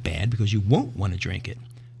bad beer is bad because you won't want to drink it.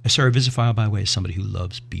 A cerevisiphile, by the way, is somebody who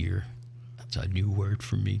loves beer. That's a new word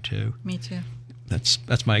for me, too. Me too.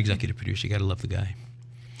 That's my executive producer. You got to love the guy.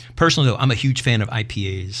 Personally, though, I'm a huge fan of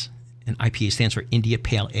IPAs. And IPA stands for India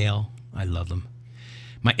Pale Ale. I love them.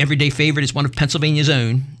 My everyday favorite is one of Pennsylvania's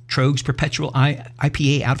own, Troegs Perpetual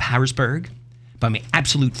IPA out of Harrisburg. But my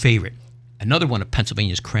absolute favorite, another one of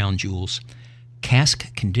Pennsylvania's crown jewels,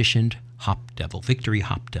 Cask Conditioned Hop Devil, Victory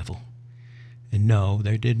Hop Devil. And no,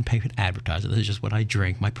 they didn't pay for advertising. This is just what I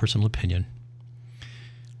drink, my personal opinion.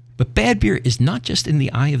 But bad beer is not just in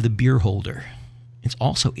the eye of the beer holder. It's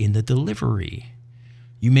also in the delivery.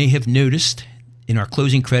 You may have noticed in our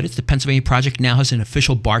closing credits, the Pennsylvania Project now has an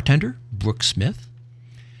official bartender, Brooke Smith.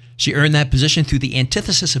 She earned that position through the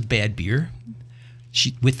antithesis of bad beer,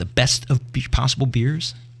 with the best of possible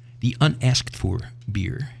beers, the unasked for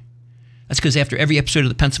beer. That's because after every episode of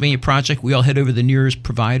the Pennsylvania Project, we all head over to the nearest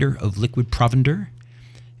provider of liquid provender,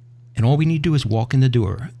 and all we need to do is walk in the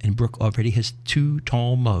door, and Brooke already has 2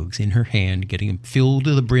 tall mugs in her hand, getting them filled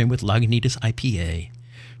to the brim with Lagunitas IPA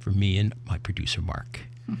for me and my producer, Mark.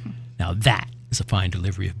 Mm-hmm. Now that is a fine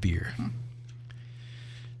delivery of beer.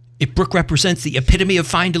 If Brooke represents the epitome of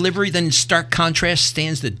fine delivery, then in stark contrast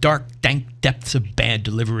stands the dark, dank depths of bad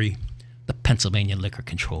delivery, the Pennsylvania Liquor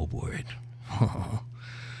Control Board.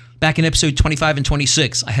 Back in episode 25 and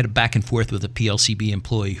 26, I had a back and forth with a PLCB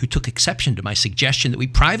employee who took exception to my suggestion that we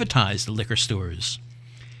privatize the liquor stores.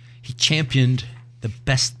 He championed the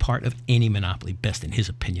best part of any monopoly, best in his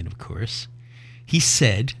opinion, of course. He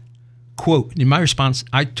said, quote, in my response,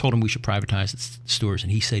 I told him we should privatize the stores,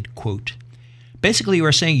 and he said, quote, basically you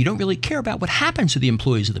are saying you don't really care about what happens to the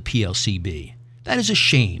employees of the PLCB. That is a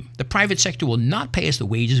shame. The private sector will not pay us the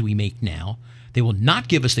wages we make now. They will not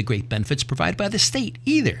give us the great benefits provided by the state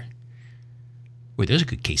either. Well, there's a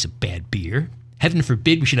good case of bad beer. Heaven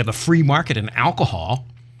forbid we should have a free market in alcohol.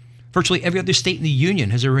 Virtually every other state in the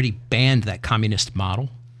union has already banned that communist model.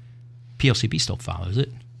 PLCB still follows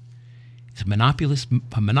it. It's a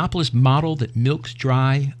monopolist model that milks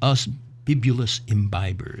dry us bibulous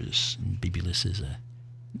imbibers. And bibulous is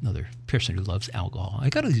another person who loves alcohol. I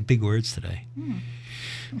got all these big words today.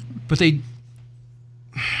 But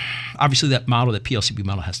obviously that PLCB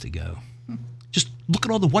model has to go. Just look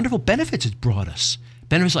at all the wonderful benefits it's brought us.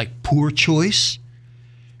 Benefits like poor choice.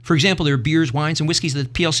 For example, there are beers, wines, and whiskeys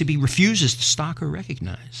that the PLCB refuses to stock or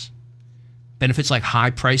recognize. Benefits like high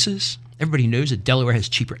prices. Everybody knows that Delaware has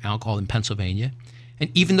cheaper alcohol than Pennsylvania. And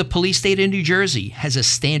even the police state of New Jersey has a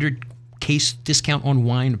standard case discount on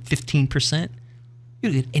wine of 15%. You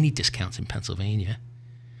don't get any discounts in Pennsylvania.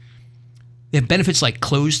 They have benefits like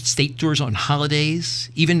closed state stores on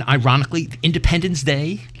holidays. Even, ironically, Independence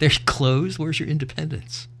Day, they're closed. Where's your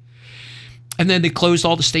independence? And then they closed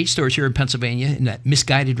all the state stores here in Pennsylvania in that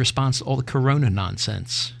misguided response to all the corona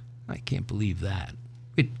nonsense. I can't believe that.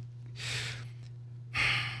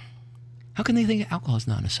 How can they think alcohol is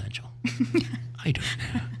non-essential? I don't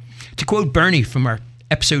know. To quote Bernie from our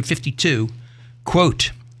episode 52,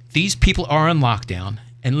 quote, "These people are on lockdown,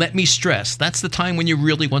 and let me stress, that's the time when you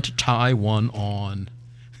really want to tie one on."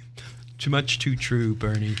 Too much too true,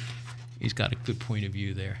 Bernie. He's got a good point of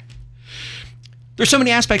view there. There's so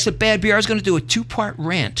many aspects of bad beer. I was going to do a 2-part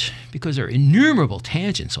rant because there are innumerable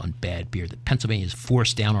tangents on bad beer that Pennsylvania has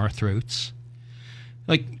forced down our throats.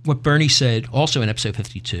 Like what Bernie said also in episode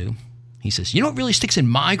 52. He says, "You know what really sticks in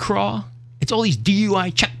my craw? It's all these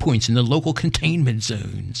DUI checkpoints in the local containment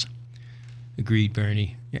zones." Agreed,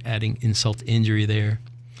 Bernie. You're adding insult to injury there.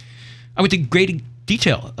 I went to great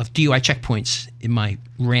detail of DUI checkpoints in my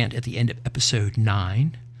rant at the end of episode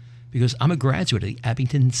 9 because I'm a graduate of the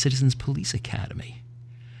Abington Citizens Police Academy.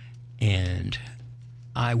 And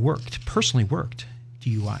I personally worked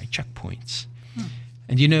DUI checkpoints.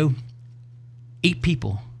 And 8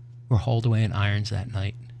 people were hauled away in irons that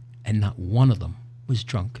night, and not one of them was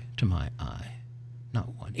drunk to my eye.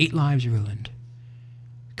 Not one. 8 lives ruined.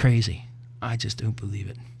 Crazy. I just don't believe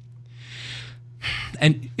it.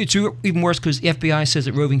 And it's even worse because the FBI says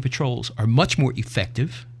that roving patrols are much more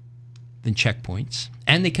effective than checkpoints,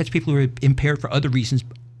 and they catch people who are impaired for other reasons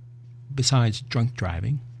besides drunk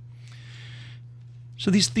driving. So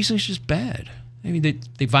these things are just bad. I mean,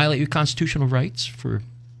 they violate your constitutional rights for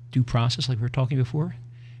due process, like we were talking before.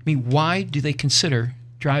 I mean, why do they consider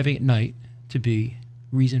driving at night to be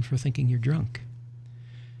reason for thinking you're drunk?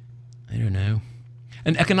 I don't know.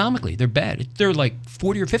 And economically, they're bad. There are like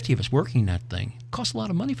 40 or 50 of us working that thing. It costs a lot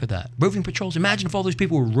of money for that. Roving patrols. Imagine if all those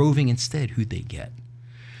people were roving instead. Who'd they get?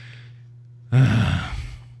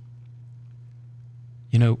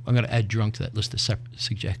 I'm going to add drunk to that list of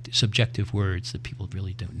subjective words that people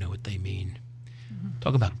really don't know what they mean. Mm-hmm.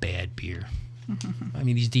 Talk about bad beer. I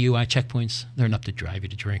mean, these DUI checkpoints, they're enough to drive you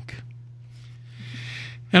to drink.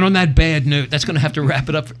 And on that bad note, that's going to have to wrap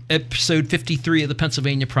it up for episode 53 of the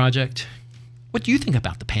Pennsylvania Project. What do you think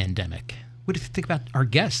about the pandemic? What do you think about our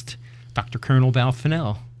guest, Dr. Colonel Val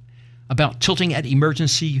Finnell, about tilting at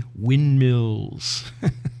emergency windmills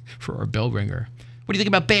for our bell ringer? What do you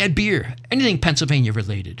think about bad beer? Anything Pennsylvania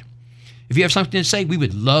related? If you have something to say, we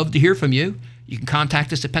would love to hear from you. You can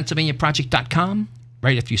contact us at PennsylvaniaProject.com,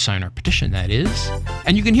 right after you sign our petition, that is.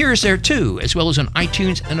 And you can hear us there too, as well as on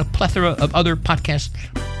iTunes and a plethora of other podcast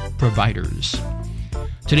providers.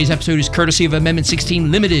 Today's episode is courtesy of Amendment 16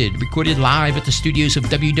 Limited, recorded live at the studios of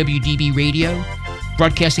WWDB Radio,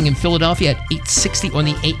 broadcasting in Philadelphia at 860 on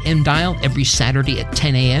the AM dial every Saturday at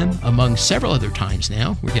 10 a.m., among several other times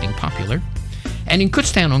now. We're getting popular. And in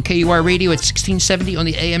Kutztown on KUR Radio at 1670 on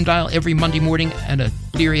the AM dial every Monday morning at a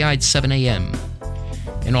bleary-eyed 7 a.m.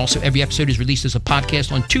 And also every episode is released as a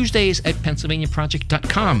podcast on Tuesdays at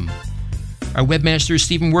PennsylvaniaProject.com. Our webmaster is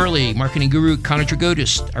Stephen Worley, marketing guru Connor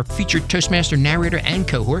Dragotis, our featured Toastmaster narrator and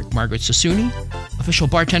cohort Margaret Sassooni, official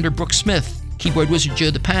bartender Brooke Smith, keyboard wizard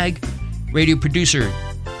Joe the Pag, radio producer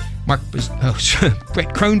Brett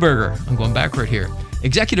Kronberger, I'm going backward here,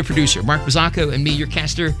 executive producer Mark Bazzacco, and me, your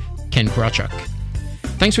caster, Ken Krawchuk.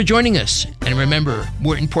 Thanks for joining us, and remember,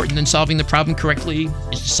 more important than solving the problem correctly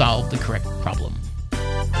is to solve the correct problem.